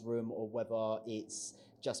writer's room, or whether it's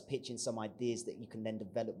just pitching some ideas that you can then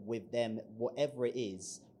develop with them. Whatever it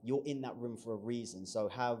is, you're in that room for a reason. So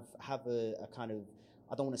have a kind of,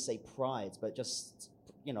 I don't want to say pride, but just,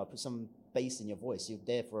 put some bass in your voice. You're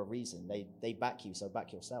there for a reason. They back you, so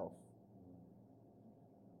back yourself.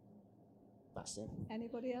 That's it.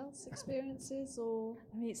 Anybody else experiences or?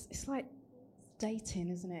 I mean, it's like dating,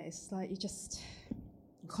 isn't it? It's like you're just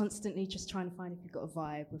constantly just trying to find if you've got a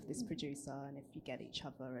vibe with this producer and if you get each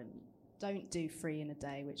other, and don't do 3 in a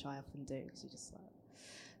day, which I often do because you just like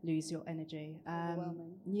lose your energy.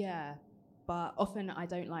 Overwhelming. Yeah, but often I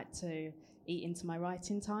don't like to eat into my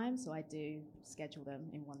writing time, so I do schedule them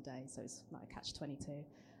in one day, so it's like a catch-22.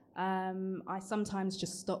 I sometimes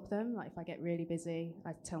just stop them. Like if I get really busy,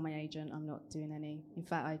 I tell my agent I'm not doing any. In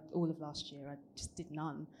fact, all of last year I just did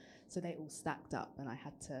none. So they all stacked up, and I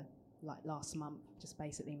had to, like last month, just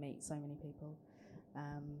basically meet so many people.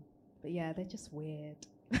 But yeah, they're just weird.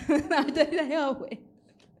 They are weird.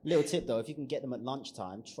 Little tip though, if you can get them at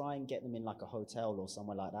lunchtime, try and get them in like a hotel or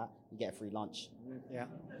somewhere like that. You get a free lunch. Yeah.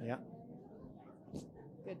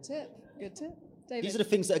 Good tip. David? These are the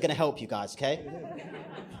things that are going to help you guys, okay?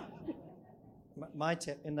 My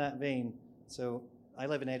tip in that vein, so I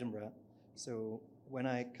live in Edinburgh, so when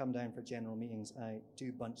I come down for general meetings, I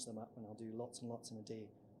do bunch them up and I'll do lots and lots in a day.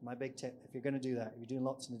 My big tip, if you're going to do that, if you're doing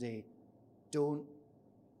lots in a day, don't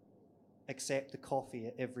accept the coffee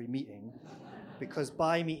at every meeting, because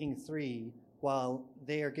by meeting 3, while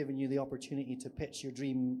they are giving you the opportunity to pitch your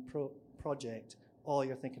dream project, all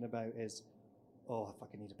you're thinking about is, oh, I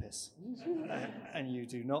fucking need a piss. And you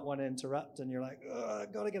do not want to interrupt, and you're like, oh,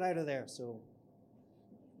 I've got to get out of there. So,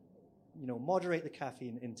 moderate the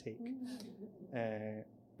caffeine intake.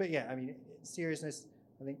 But yeah, I mean, seriousness,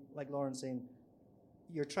 I think, like Lauren's saying,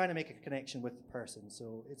 you're trying to make a connection with the person.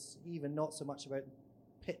 So it's even not so much about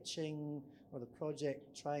pitching or the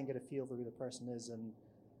project. Try and get a feel for who the person is, and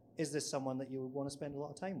is this someone that you would want to spend a lot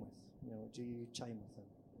of time with? Do you chime with them?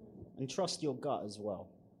 And trust your gut as well.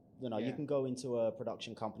 You can go into a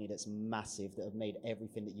production company that's massive, that have made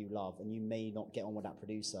everything that you love, and you may not get on with that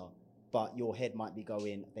producer, but your head might be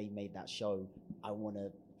going, they made that show, I want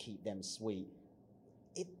to keep them sweet.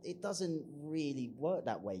 It doesn't really work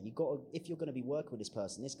that way. If you're going to be working with this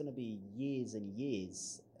person, it's going to be years and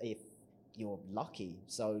years if you're lucky.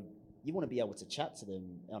 So you want to be able to chat to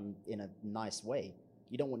them in a nice way.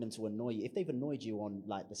 You don't want them to annoy you. If they've annoyed you on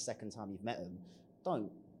like the second time you've met them,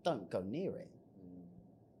 don't go near it.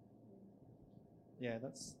 Yeah,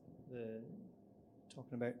 that's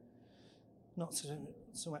talking about not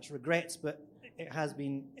so much regrets, but it has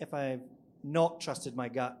been, if I've not trusted my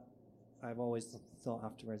gut, I've always thought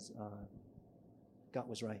afterwards, gut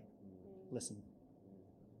was right. Listen.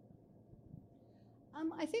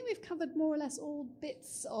 I think we've covered more or less all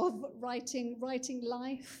bits of writing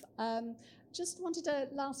life. Just wanted a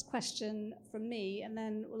last question from me, and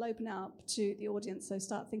then we'll open it up to the audience, so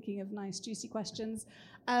start thinking of nice, juicy questions.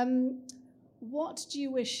 What do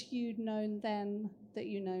you wish you'd known then that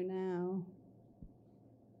you know now?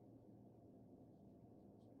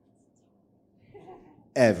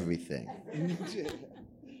 Everything.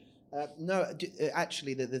 No,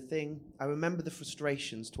 actually, the thing, I remember the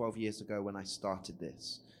frustrations 12 years ago when I started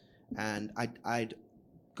this. And I'd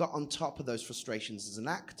got on top of those frustrations as an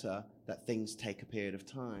actor, that things take a period of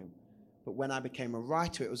time. But when I became a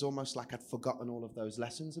writer, it was almost like I'd forgotten all of those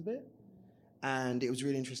lessons a bit. And it was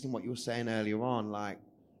really interesting what you were saying earlier on,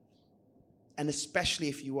 and especially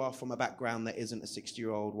if you are from a background that isn't a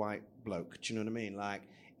 60-year-old white bloke, do you know what I mean?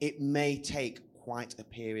 It may take quite a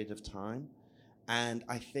period of time. And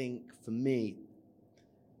I think for me,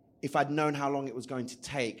 if I'd known how long it was going to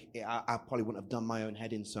take, I probably wouldn't have done my own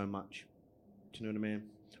head in so much. Do you know what I mean?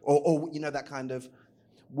 Or that kind of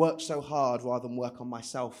work so hard rather than work on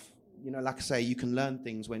myself. Like I say, you can learn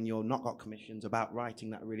things when you're not got commissions about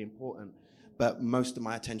writing that are really important. But most of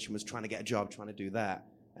my attention was trying to get a job, trying to do that.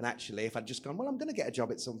 And actually, if I'd just gone, well, I'm going to get a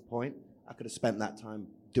job at some point, I could have spent that time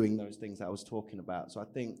doing those things that I was talking about. So I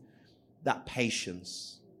think that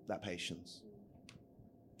patience.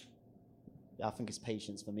 Yeah, I think it's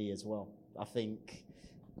patience for me as well. I think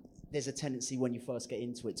there's a tendency when you first get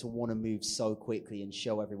into it to want to move so quickly and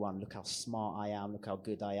show everyone, look how smart I am, look how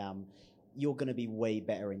good I am. You're going to be way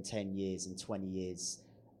better in 10 years and 20 years.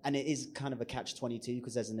 And it is kind of a catch-22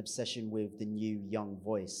 because there's an obsession with the new young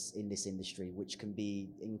voice in this industry, which can be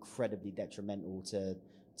incredibly detrimental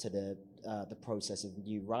to the process of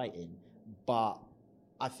new writing. But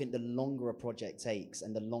I think the longer a project takes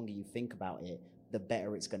and the longer you think about it, the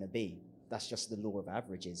better it's going to be. That's just the law of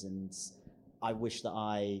averages. And I wish that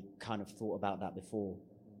I kind of thought about that before.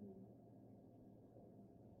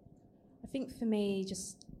 I think for me,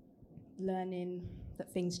 just learning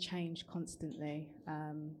that things change constantly,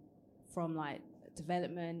 from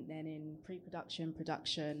development, then in pre-production,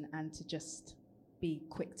 production, and to just be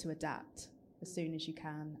quick to adapt as soon as you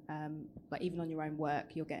can. Even on your own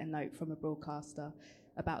work, you'll get a note from a broadcaster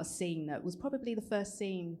about a scene that was probably the first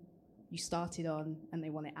scene you started on, and they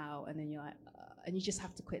want it out, and then you're like, and you just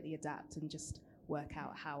have to quickly adapt and just work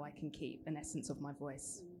out how I can keep an essence of my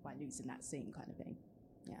voice by losing that scene, kind of thing.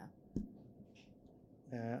 Yeah.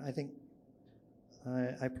 I think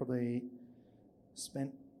I probably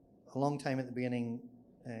spent a long time at the beginning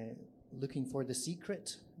looking for the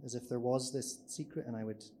secret, as if there was this secret, and I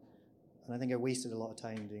think I wasted a lot of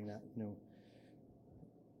time doing that.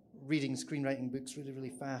 Reading screenwriting books really, really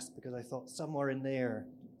fast because I thought somewhere in there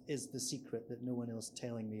is the secret that no one else is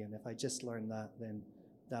telling me, and if I just learn that, then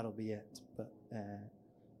that'll be it. But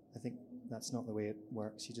I think that's not the way it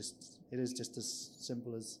works. It is just as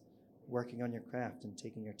simple as working on your craft and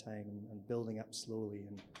taking your time and building up slowly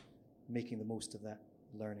and making the most of that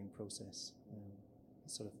learning process.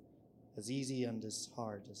 It's sort of as easy and as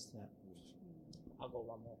hard as that. I'll go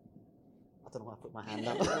one more. I don't know why I put my hand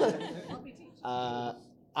up.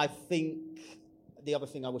 I think the other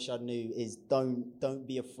thing I wish I knew is don't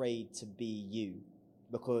be afraid to be you.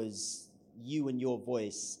 because you and your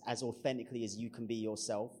voice, as authentically as you can be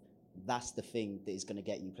yourself, that's the thing that is going to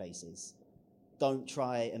get you places. Don't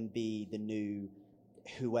try and be the new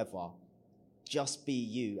whoever. Just be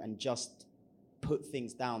you and just put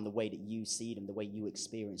things down the way that you see them, the way you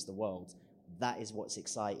experience the world. That is what's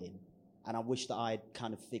exciting. And I wish that I'd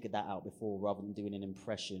kind of figured that out before, rather than doing an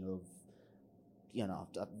impression of, you know,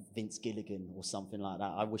 Vince Gilligan or something like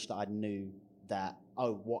that. I wish that I knew that,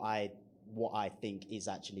 what I think is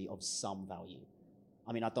actually of some value.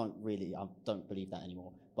 I mean, I don't believe that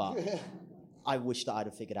anymore, but I wish that I'd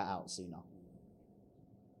have figured that out sooner.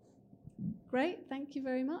 Great, thank you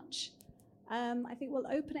very much. I think we'll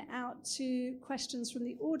open it out to questions from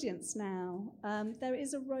the audience now. There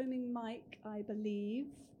is a roaming mic, I believe.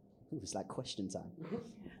 Ooh, it's like question time.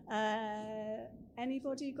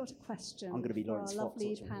 Anybody got a question? I'm going to be for Lawrence our Fox.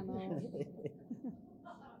 lovely panel.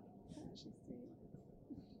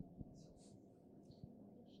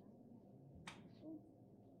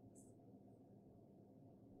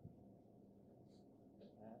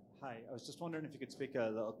 Hi, I was just wondering if you could speak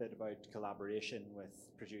a little bit about collaboration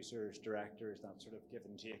with producers, directors, that sort of give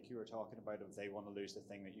and take you were talking about, if they want to lose the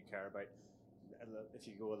thing that you care about. If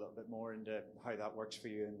you go a little bit more into how that works for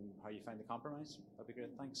you and how you find the compromise, that'd be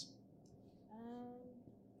great. Thanks.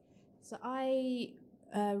 So I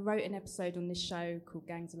wrote an episode on this show called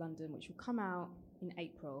Gangs of London, which will come out in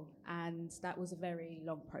April, and that was a very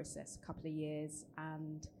long process, a couple of years,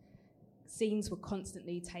 and scenes were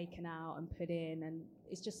constantly taken out and put in, and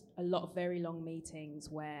it's just a lot of very long meetings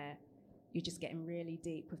where you're just getting really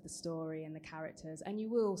deep with the story and the characters, and you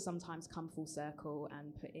will sometimes come full circle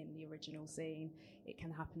and put in the original scene. It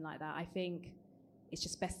can happen like that. I think it's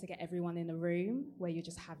just best to get everyone in a room where you're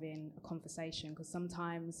just having a conversation, because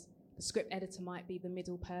sometimes the script editor might be the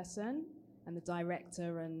middle person, and the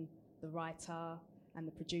director and the writer and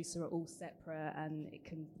the producer are all separate, and it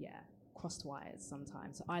can, crossed wires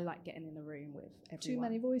sometimes. So I like getting in a room with everyone. Too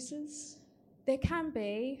many voices? There can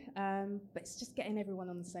be, but it's just getting everyone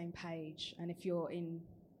on the same page. And if you're in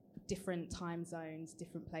different time zones,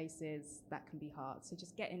 different places, that can be hard. So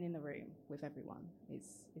just getting in the room with everyone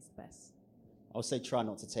is the best. I'll say try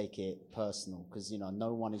not to take it personal, because, you know,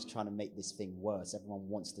 no one is trying to make this thing worse. Everyone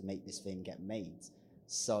wants to make this thing get made.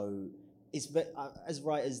 So it's as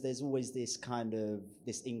writers, there's always this kind of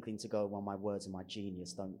this inkling to go, well, my words are my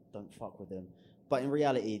genius, don't fuck with them. But in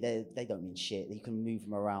reality, they don't mean shit. You can move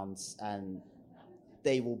them around and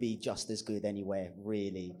they will be just as good anywhere,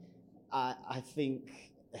 really. I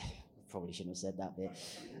think, probably shouldn't have said that bit.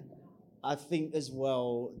 I think as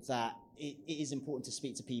well that it is important to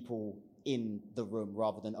speak to people in the room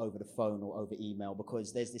rather than over the phone or over email,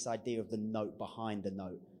 because there's this idea of the note behind the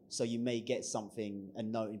note. So you may get a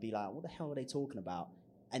note, and be like, what the hell are they talking about?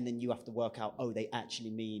 And then you have to work out, they actually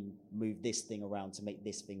mean move this thing around to make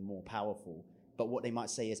this thing more powerful. But what they might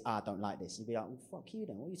say is, I don't like this. You'd be like, well, fuck you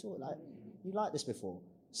then. What are you talking like? You liked this before.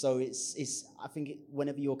 So I think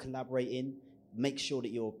whenever you're collaborating, make sure that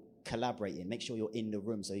you're collaborating. Make sure you're in the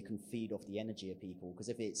room so you can feed off the energy of people. Because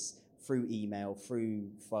if it's through email, through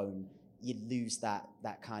phone, you lose that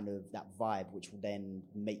kind of that vibe, which will then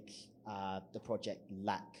make the project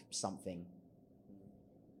lack something.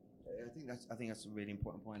 I think that's a really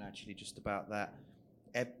important point, actually, just about that.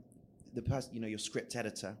 The person, your script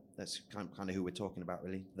editor, that's kind of who we're talking about,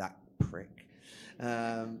 really, that prick.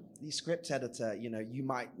 The script editor, you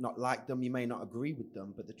might not like them, you may not agree with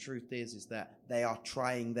them, but the truth is that they are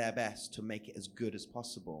trying their best to make it as good as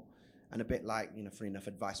possible. And a bit like, for enough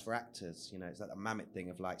advice for actors, it's like a Mamet thing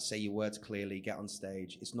of like, say your words clearly, get on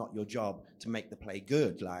stage. It's not your job to make the play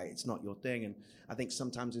good. Like, it's not your thing. And I think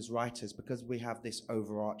sometimes as writers, because we have this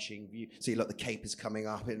overarching view, see, look, the cape is coming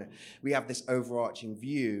up, and we have this overarching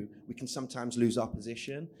view, we can sometimes lose our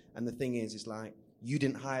position. And the thing is like, you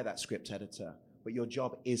didn't hire that script editor, but your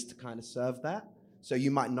job is to kind of serve that. So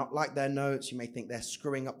you might not like their notes, you may think they're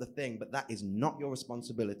screwing up the thing, but that is not your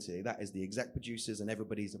responsibility. That is the exec producers and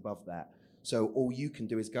everybody's above that. So all you can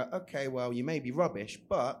do is go, okay, well, you may be rubbish,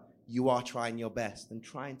 but you are trying your best, and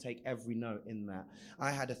try and take every note in that.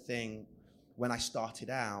 I had a thing when I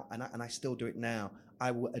started out, and I still do it now,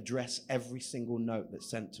 I will address every single note that's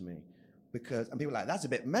sent to me. And people are like, that's a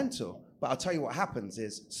bit mental. But I'll tell you what happens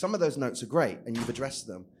is, some of those notes are great, and you've addressed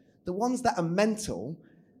them. The ones that are mental,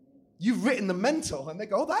 you've written the mental, and they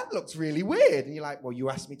go, that looks really weird. And you're like, well, you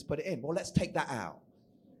asked me to put it in. Well, let's take that out.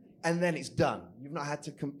 And then it's done. You've not had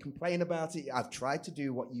to complain about it. I've tried to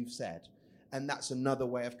do what you've said. And that's another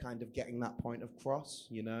way of kind of getting that point across,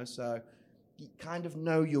 So you kind of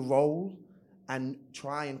know your role and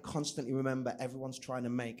try and constantly remember everyone's trying to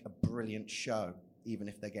make a brilliant show, even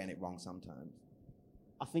if they're getting it wrong sometimes.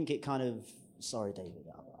 I think it kind of sorry, David.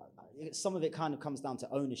 Some of it kind of comes down to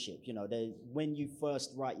ownership. You know, when you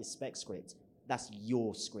first write your spec script, that's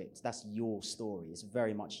your script, that's your story. It's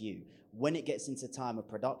very much you. When it gets into time of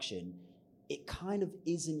production, it kind of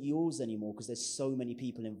isn't yours anymore because there's so many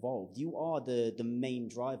people involved. You are the main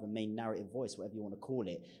driver, main narrative voice, whatever you want to call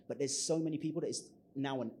it. But there's so many people that it's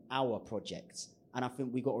now an our project. And I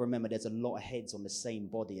think we've got to remember there's a lot of heads on the same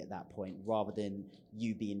body at that point, rather than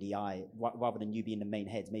you being the eye, rather than you being the main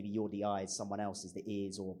head. Maybe you're the eyes, someone else is the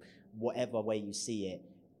ears, or whatever way you see it.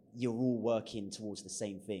 You're all working towards the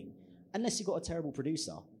same thing. Unless you've got a terrible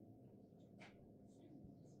producer,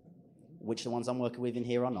 which the ones I'm working with in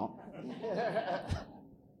here are not.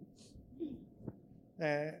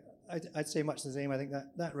 I'd say much the same. I think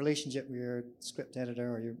that relationship with your script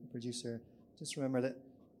editor or your producer, just remember that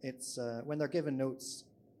it's when they're given notes,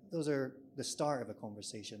 those are the start of a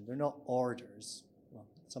conversation. They're not orders. Well,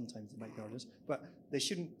 sometimes they might be orders, but they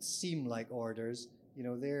shouldn't seem like orders. You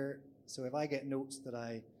know, so if I get notes that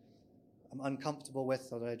I'm uncomfortable with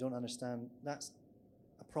or that I don't understand, that's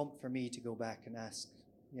a prompt for me to go back and ask,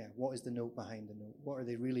 what is the note behind the note? What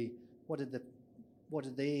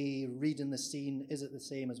did they read in the scene? Is it the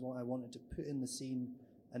same as what I wanted to put in the scene?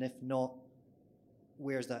 And if not,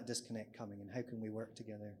 where's that disconnect coming, and how can we work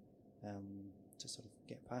together to sort of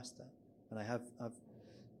get past that? And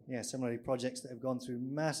I've similarly projects that have gone through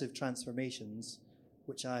massive transformations,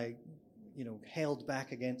 which I, held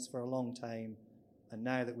back against for a long time. And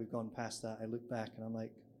now that we've gone past that, I look back and I'm like,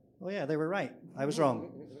 oh yeah, they were right. I was wrong.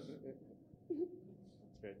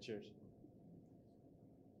 That's great. Cheers.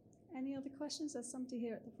 Any other questions? There's somebody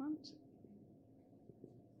here at the front.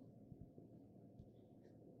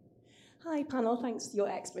 Hi panel, thanks for your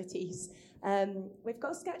expertise. We've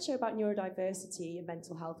got a sketch show about neurodiversity and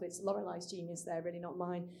mental health. It's Lorelai's genius there, really not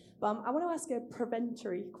mine. But I want to ask a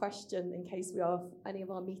preventary question in case we have any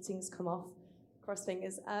of our meetings come off. Cross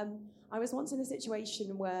fingers. I was once in a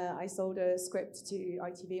situation where I sold a script to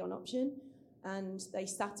ITV on option, and they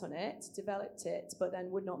sat on it, developed it, but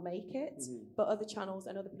then would not make it. Mm-hmm. But other channels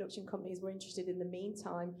and other production companies were interested in the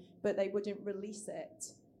meantime, but they wouldn't release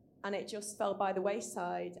it. And it just fell by the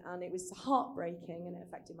wayside, and it was heartbreaking, and it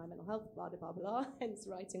affected my mental health, blah, blah, blah, blah, hence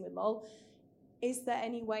writing with LOL. Is there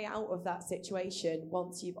any way out of that situation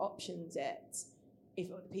once you've optioned it,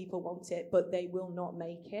 if other people want it, but they will not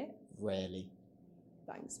make it? Rarely.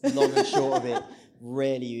 Thanks. Long and short of it,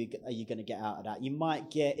 rarely are you going to get out of that. It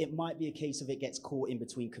might be a case of it gets caught in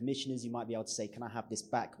between commissioners. You might be able to say, can I have this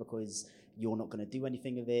back because you're not going to do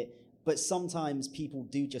anything of it? But sometimes people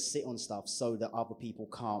do just sit on stuff so that other people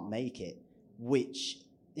can't make it, which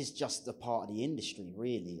is just a part of the industry,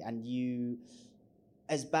 really. And you,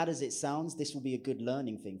 as bad as it sounds, this will be a good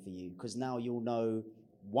learning thing for you, because now you'll know,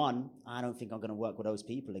 one, I don't think I'm going to work with those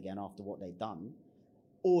people again after what they've done.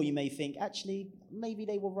 Or you may think, actually, maybe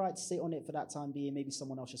they were right to sit on it for that time being, maybe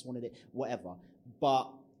someone else just wanted it, whatever.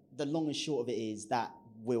 But the long and short of it is that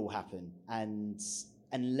will happen. And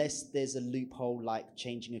unless there's a loophole like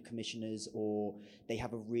changing of commissioners, or they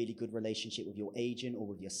have a really good relationship with your agent or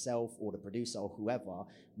with yourself or the producer or whoever,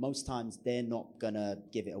 most times they're not going to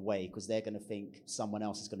give it away because they're going to think someone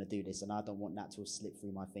else is going to do this, and I don't want that to slip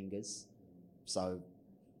through my fingers. So,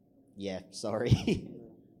 yeah, sorry.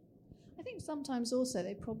 I think sometimes also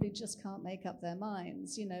they probably just can't make up their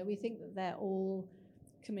minds. We think that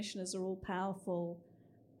commissioners are all powerful,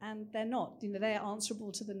 and they're not. They're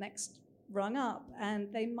answerable to the next rung up,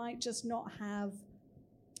 and they might just not have,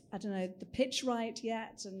 the pitch right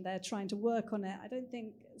yet, and they're trying to work on it. I don't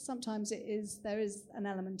think sometimes there is an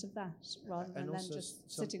element of that rather than them just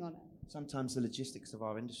sitting on it. Sometimes the logistics of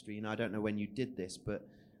our industry, I don't know when you did this, but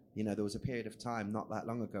there was a period of time not that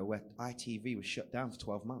long ago where ITV was shut down for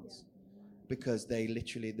 12 months. Yeah. Because they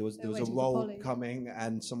literally, there was a role coming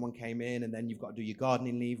and someone came in, and then you've got to do your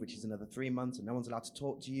gardening leave, which is another 3 months, and no one's allowed to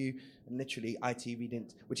talk to you. And literally ITV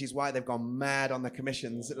didn't, which is why they've gone mad on the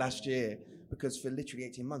commissions last year, because for literally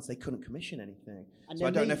 18 months they couldn't commission anything. So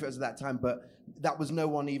I don't know if it was at that time, but that was no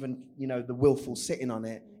one even, the willful sitting on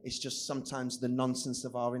it. It's just sometimes the nonsense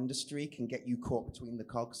of our industry can get you caught between the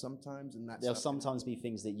cogs sometimes. And there'll sometimes be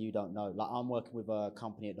things that you don't know. Like, I'm working with a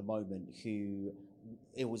company at the moment who,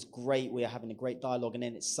 it was great, we were having a great dialogue, and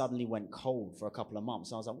then it suddenly went cold for a couple of months.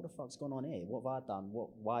 And I was like, what the fuck's going on here? What have I done?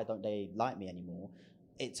 Why don't they like me anymore?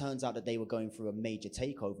 It turns out that they were going through a major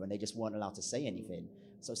takeover and they just weren't allowed to say anything.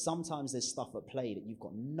 So sometimes there's stuff at play that you've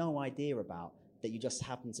got no idea about, that you just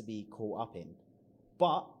happen to be caught up in.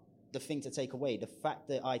 But the thing to take away, the fact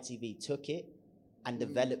that ITV took it and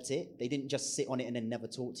developed it, they didn't just sit on it and then never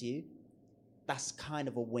talk to you. that's kind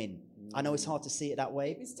of a win. I know it's hard to see it that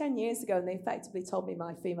way. It was 10 years ago, and they effectively told me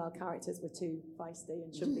my female characters were too feisty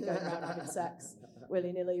and shouldn't be going around having sex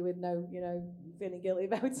willy-nilly with no, feeling guilty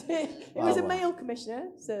about it. It was a male commissioner,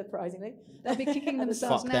 surprisingly. They'll be kicking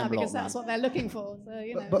themselves Fuck now them because lot, that's man. what they're looking for.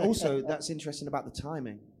 So, But also, that's interesting about the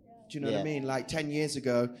timing. Do you know what I mean? Like 10 years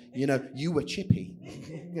ago, you were chippy.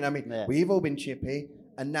 You know what I mean? Yeah. We've all been chippy.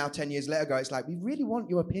 And now 10 years later, it's like, we really want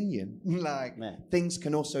your opinion. Things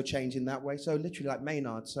can also change in that way. So literally like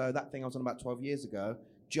Maynard. So that thing I was on about 12 years ago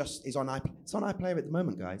just is on iPlayer. It's on iPlayer at the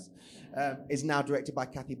moment, guys. Is now directed by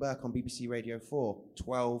Kathy Burke on BBC Radio 4,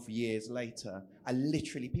 12 years later.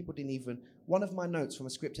 People didn't even... One of my notes from a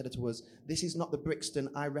script editor was, this is not the Brixton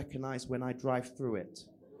I recognise when I drive through it.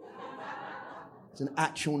 It's an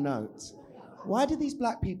actual note. Why do these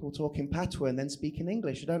black people talk in patois and then speak in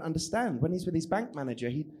English? I don't understand. When he's with his bank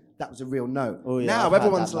manager, that was a real note. Oh, yeah, now I've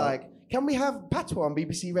everyone's had that like, can we have patois on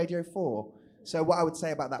BBC Radio 4? So what I would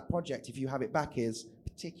say about that project, if you have it back, is,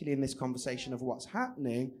 particularly in this conversation of what's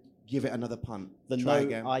happening, give it another punt. The Try note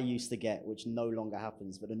again. I used to get, which no longer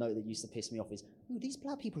happens, but the note that used to piss me off is, ooh, these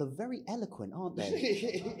black people are very eloquent, aren't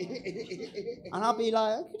they? And I'll be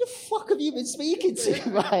like, who the fuck have you been speaking to,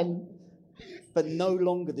 man? But no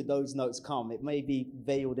longer do those notes come. It may be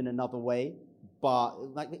veiled in another way, but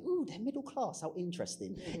like, ooh, they're middle class, how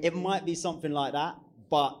interesting. It might be something like that,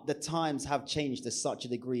 but the times have changed to such a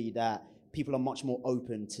degree that people are much more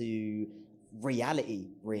open to reality,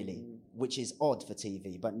 really, which is odd for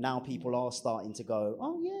TV. But now people are starting to go,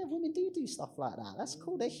 oh yeah, women do stuff like that. That's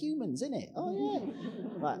cool, they're humans, isn't it? Oh yeah.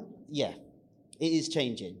 But yeah, it is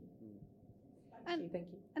changing. And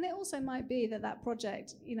it also might be that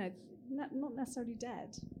project, not necessarily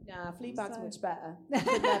dead. Nah, Fleabag's much better.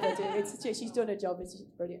 Could never do. She's done her job. It's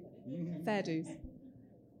just brilliant. Fair dues.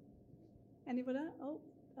 Anybody else?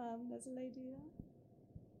 Oh, there's a lady there.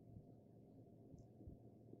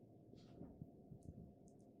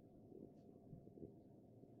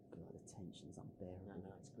 God, the tension's unbearable.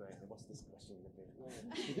 No, it's great. What's this question going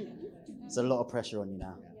to be? There's a lot of pressure on you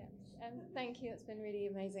now. Thank you, it's been really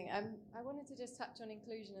amazing. I wanted to just touch on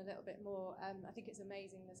inclusion a little bit more. I think it's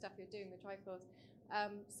amazing the stuff you're doing with Triforce.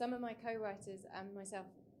 Some of my co-writers and myself,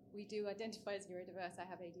 we do identify as neurodiverse. I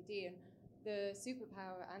have ADD, and the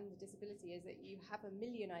superpower and the disability is that you have a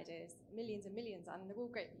million ideas, millions and millions, and they're all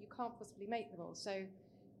great, but you can't possibly make them all. So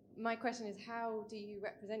my question is, how do you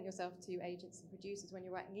represent yourself to agents and producers when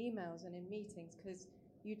you're writing emails and in meetings? Because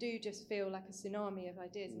you do just feel like a tsunami of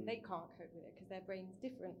ideas, and they can't cope with it because their brain's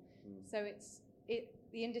different. So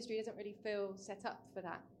the industry doesn't really feel set up for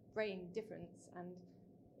that brain difference. And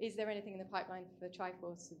is there anything in the pipeline for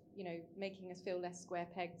Triforce, making us feel less square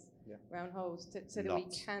pegs, round holes, so that we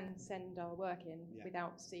can send our work in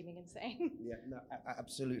without seeming insane? Yeah, no,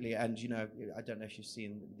 absolutely. And I don't know if you've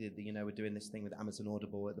seen we're doing this thing with Amazon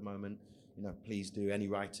Audible at the moment. Please do. Any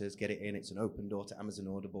writers, get it in. It's an open door to Amazon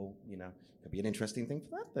Audible. Could be an interesting thing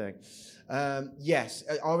for that thing. Yes,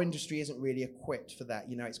 our industry isn't really equipped for that.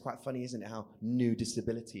 It's quite funny, isn't it, how new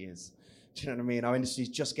disability is? Do you know what I mean? Our industry's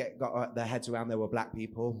just got their heads around there were black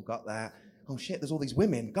people, got that. Oh shit, there's all these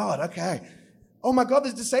women. God, okay. Oh my God,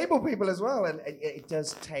 there's disabled people as well. And it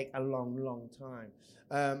does take a long, long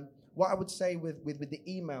time. What I would say with the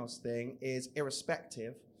emails thing is,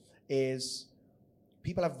 irrespective, is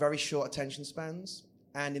people have very short attention spans.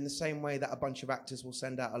 And in the same way that a bunch of actors will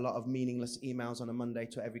send out a lot of meaningless emails on a Monday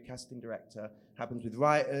to every casting director, happens with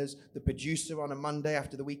writers, the producer on a Monday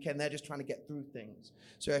after the weekend, they're just trying to get through things.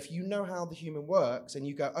 So if you know how the human works and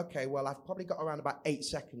you go, okay, well, I've probably got around about 8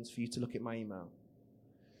 seconds for you to look at my email.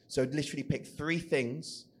 So literally pick 3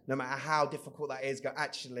 things, no matter how difficult that is, go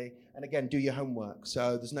actually, and again, do your homework.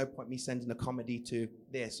 So there's no point me sending a comedy to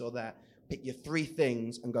this or that. Pick your 3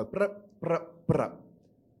 things and go, bruh, bruh, bruh.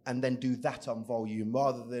 And then do that on volume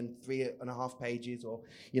rather than 3.5 pages or,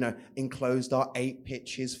 enclosed are 8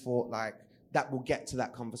 pitches for that will get to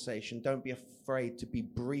that conversation. Don't be afraid to be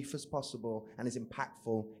brief as possible and as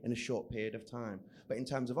impactful in a short period of time. But in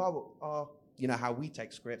terms of our how we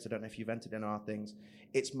take scripts, I don't know if you've entered in our things,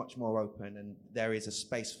 it's much more open and there is a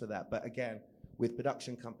space for that. But again, with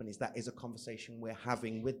production companies, that is a conversation we're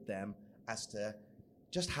having with them as to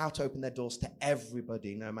just how to open their doors to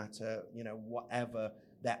everybody, no matter, whatever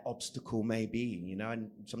their obstacle may be,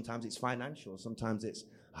 and sometimes it's financial, sometimes it's,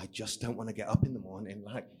 I just don't want to get up in the morning.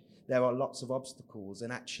 There are lots of obstacles,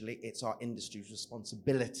 and actually it's our industry's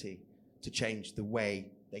responsibility to change the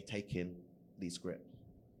way they take in these scripts.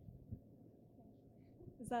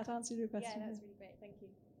 Does that answer your question? Yeah, that's really great, thank you.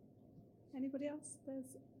 Anybody else?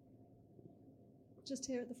 There's just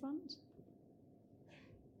here at the front.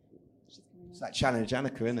 It's like Shannon and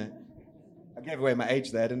Janica, isn't it? I gave away my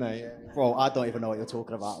age there, didn't I? Yeah. Bro, I don't even know what you're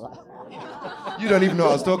talking about. You don't even know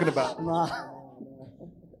what I was talking about. Nah.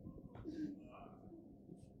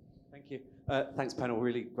 Thank you. Thanks, panel.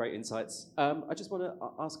 Really great insights. I just want to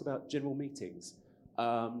ask about general meetings.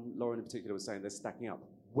 Lauren in particular was saying they're stacking up.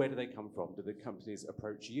 Where do they come from? Do the companies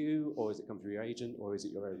approach you, or is it come through your agent, or is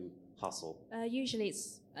it your own hustle? Usually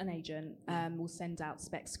it's an agent. Will send out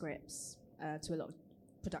spec scripts to a lot of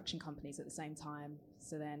production companies at the same time.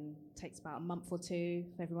 So then it takes about a month or two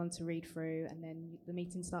for everyone to read through, and then the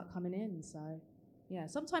meetings start coming in. So yeah,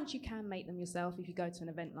 sometimes you can make them yourself if you go to an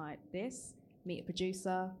event like this, meet a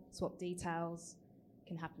producer, swap details. It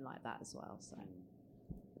can happen like that as well. So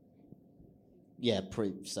Yeah,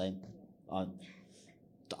 pretty same.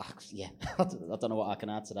 Yeah, I don't know what I can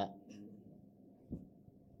add to that.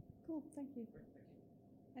 Cool, thank you.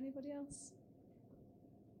 Anybody else?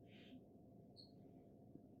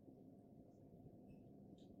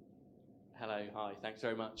 Hello, hi, thanks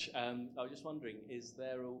very much. I was just wondering, is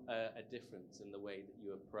there a difference in the way that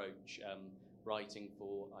you approach writing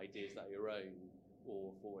for ideas that are your own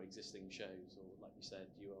or for existing shows? Or like you said,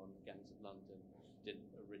 you were on Gangs of London, didn't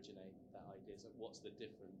originate that idea. So what's the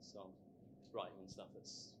difference of writing on stuff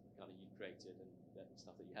that's kind of you created and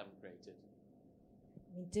stuff that you haven't created?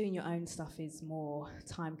 I mean, doing your own stuff is more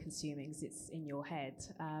time consuming because it's in your head.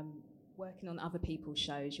 Working on other people's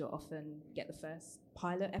shows, you'll often get the first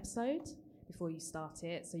pilot episode before you start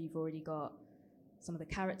it, so you've already got some of the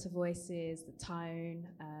character voices, the tone,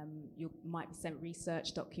 you might be sent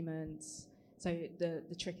research documents, so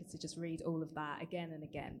the trick is to just read all of that again and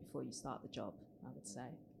again before you start the job, I would say.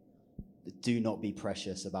 Do not be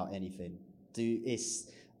precious about anything.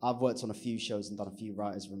 I've worked on a few shows and done a few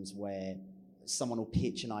writers' rooms where someone will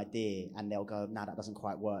pitch an idea and they'll go, "Nah, that doesn't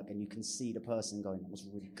quite work," and you can see the person going, "That was a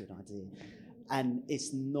really good idea." And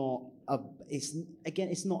it's not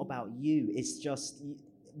about you. It's just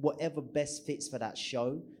whatever best fits for that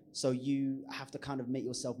show. So you have to kind of make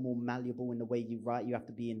yourself more malleable in the way you write. You have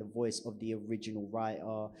to be in the voice of the original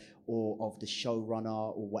writer or of the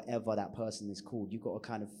showrunner or whatever that person is called. You've got to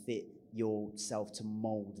kind of fit yourself to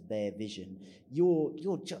mold their vision.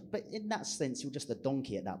 But in that sense, you're just a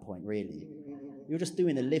donkey at that point, really. You're just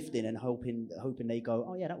doing the lifting and hoping they go,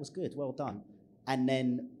 "Oh yeah, that was good, well done." And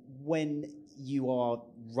then when you are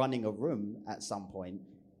running a room at some point,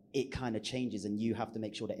 it kind of changes, and you have to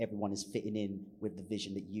make sure that everyone is fitting in with the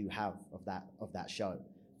vision that you have of that show.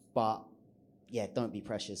 But yeah, don't be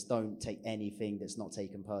precious. Don't take anything that's not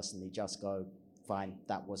taken personally. Just go, "Fine,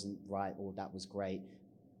 that wasn't right," or "That was great,"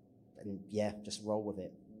 and yeah, just roll with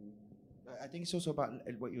it. I think it's also about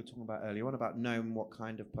what you were talking about earlier on, about knowing what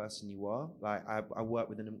kind of person you are. Like I worked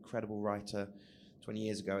with an incredible writer 20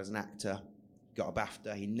 years ago as an actor, got a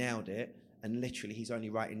BAFTA, he nailed it, and literally he's only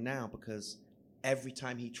writing now because every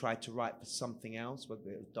time he tried to write for something else, whether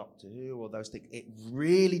it was Doctor Who or those things, it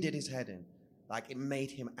really did his head in. Like, it made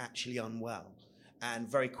him actually unwell. And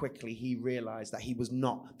very quickly he realized that he was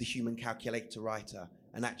not the human calculator writer.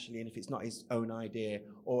 And actually, and if it's not his own idea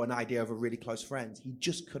or an idea of a really close friend, he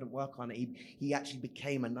just couldn't work on it. He actually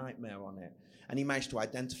became a nightmare on it. And he managed to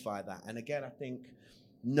identify that. And again, I think,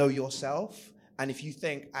 know yourself. And if you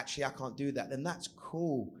think, actually, I can't do that, then that's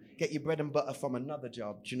cool. Get your bread and butter from another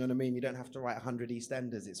job. Do you know what I mean? You don't have to write 100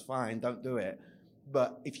 EastEnders. It's fine. Don't do it.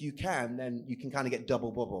 But if you can, then you can kind of get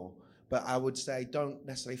double bubble. But I would say don't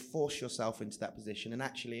necessarily force yourself into that position. And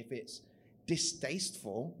actually, if it's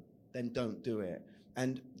distasteful, then don't do it.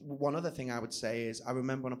 And one other thing I would say is, I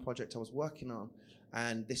remember on a project I was working on,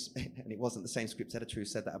 and it wasn't the same script editor who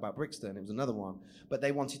said that about Brixton, it was another one, but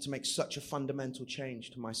they wanted to make such a fundamental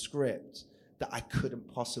change to my script that I couldn't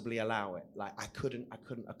possibly allow it. Like, I couldn't.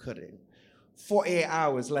 48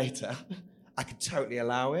 hours later, I could totally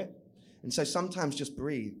allow it. And so sometimes just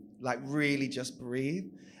breathe, like really just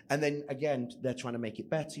breathe. And then again, they're trying to make it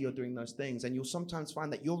better, you're doing those things, and you'll sometimes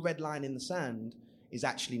find that your red line in the sand is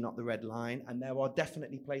actually not the red line, and there are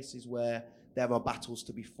definitely places where there are battles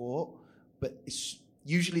to be fought, but it's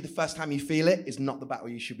usually the first time you feel it is not the battle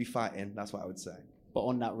you should be fighting. That's what I would say. But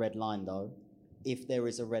on that red line, though, if there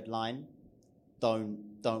is a red line, don't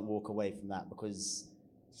walk away from that, because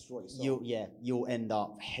you'll end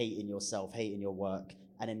up hating yourself, hating your work,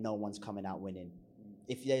 and then no one's coming out winning.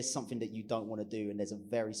 If there's something that you don't want to do and there's a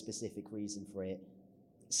very specific reason for it,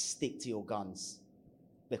 stick to your guns.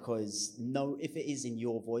 Because if it is in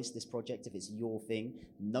your voice, this project, if it's your thing,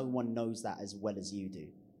 no one knows that as well as you do.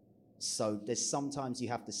 So there's sometimes you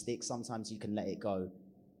have to stick, sometimes you can let it go.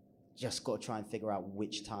 Just got to try and figure out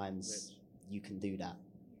which times you can do that.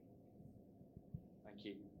 Thank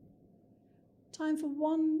you. Time for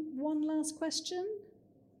one last question.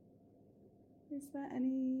 Is there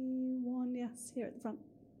anyone? Yes, here at the front.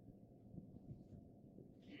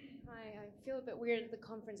 Hi, I feel a bit weird at the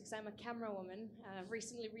conference because I'm a camera woman. I've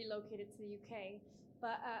recently relocated to the UK.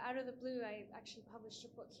 But out of the blue, I actually published a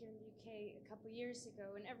book here in the UK a couple of years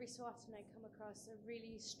ago. And every so often I come across a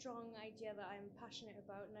really strong idea that I'm passionate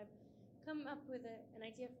about. And I've come up with an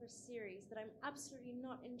idea for a series that I'm absolutely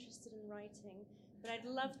not interested in writing. But I'd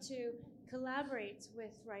love to collaborate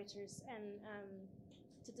with writers and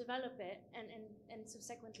to develop it and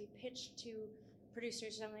subsequently pitch to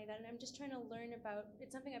producers or something like that. And I'm just trying to learn about,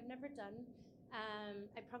 it's something I've never done.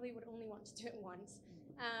 I probably would only want to do it once.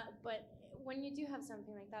 But when you do have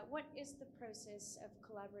something like that, what is the process of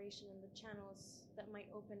collaboration and the channels that might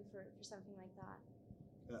open for something like that?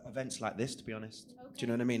 Events like this, to be honest. Okay. Do you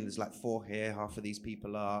know what I mean? There's like 4 here, half of these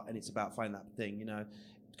people are, and it's about finding that thing, you know.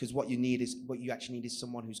 Because what you actually need is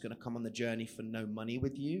someone who's going to come on the journey for no money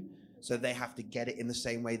with you. So they have to get it in the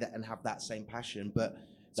same way and have that same passion. But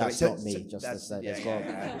that's not me, just to say.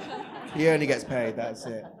 He only gets paid, that's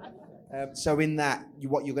it. So in that,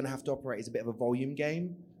 what you're going to have to operate is a bit of a volume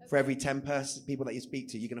game. For every 10 people that you speak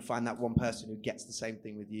to, you're going to find that one person who gets the same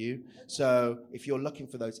thing with you. So if you're looking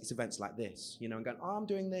for those, it's events like this, you know, and going, oh, I'm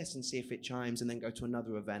doing this, and see if it chimes, and then go to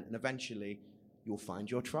another event, and eventually you'll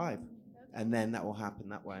find your tribe. And then that will happen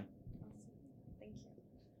that way. Thank you.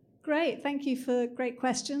 Great. Thank you for great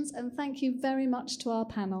questions, and thank you very much to our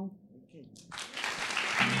panel.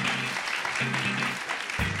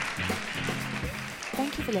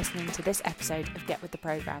 Thank you for listening to this episode of Get With The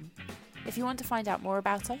Programme. If you want to find out more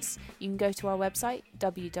about us, you can go to our website,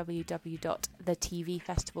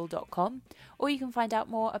 www.thetvfestival.com, or you can find out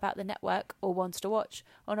more about the network or Wants to Watch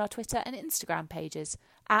on our Twitter and Instagram pages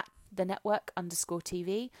at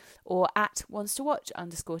thenetwork_TV or at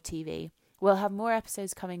wants-to-watch_TV. We'll have more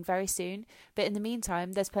episodes coming very soon, but in the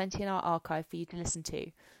meantime, there's plenty in our archive for you to listen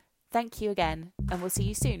to. Thank you again, and we'll see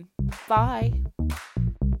you soon. Bye!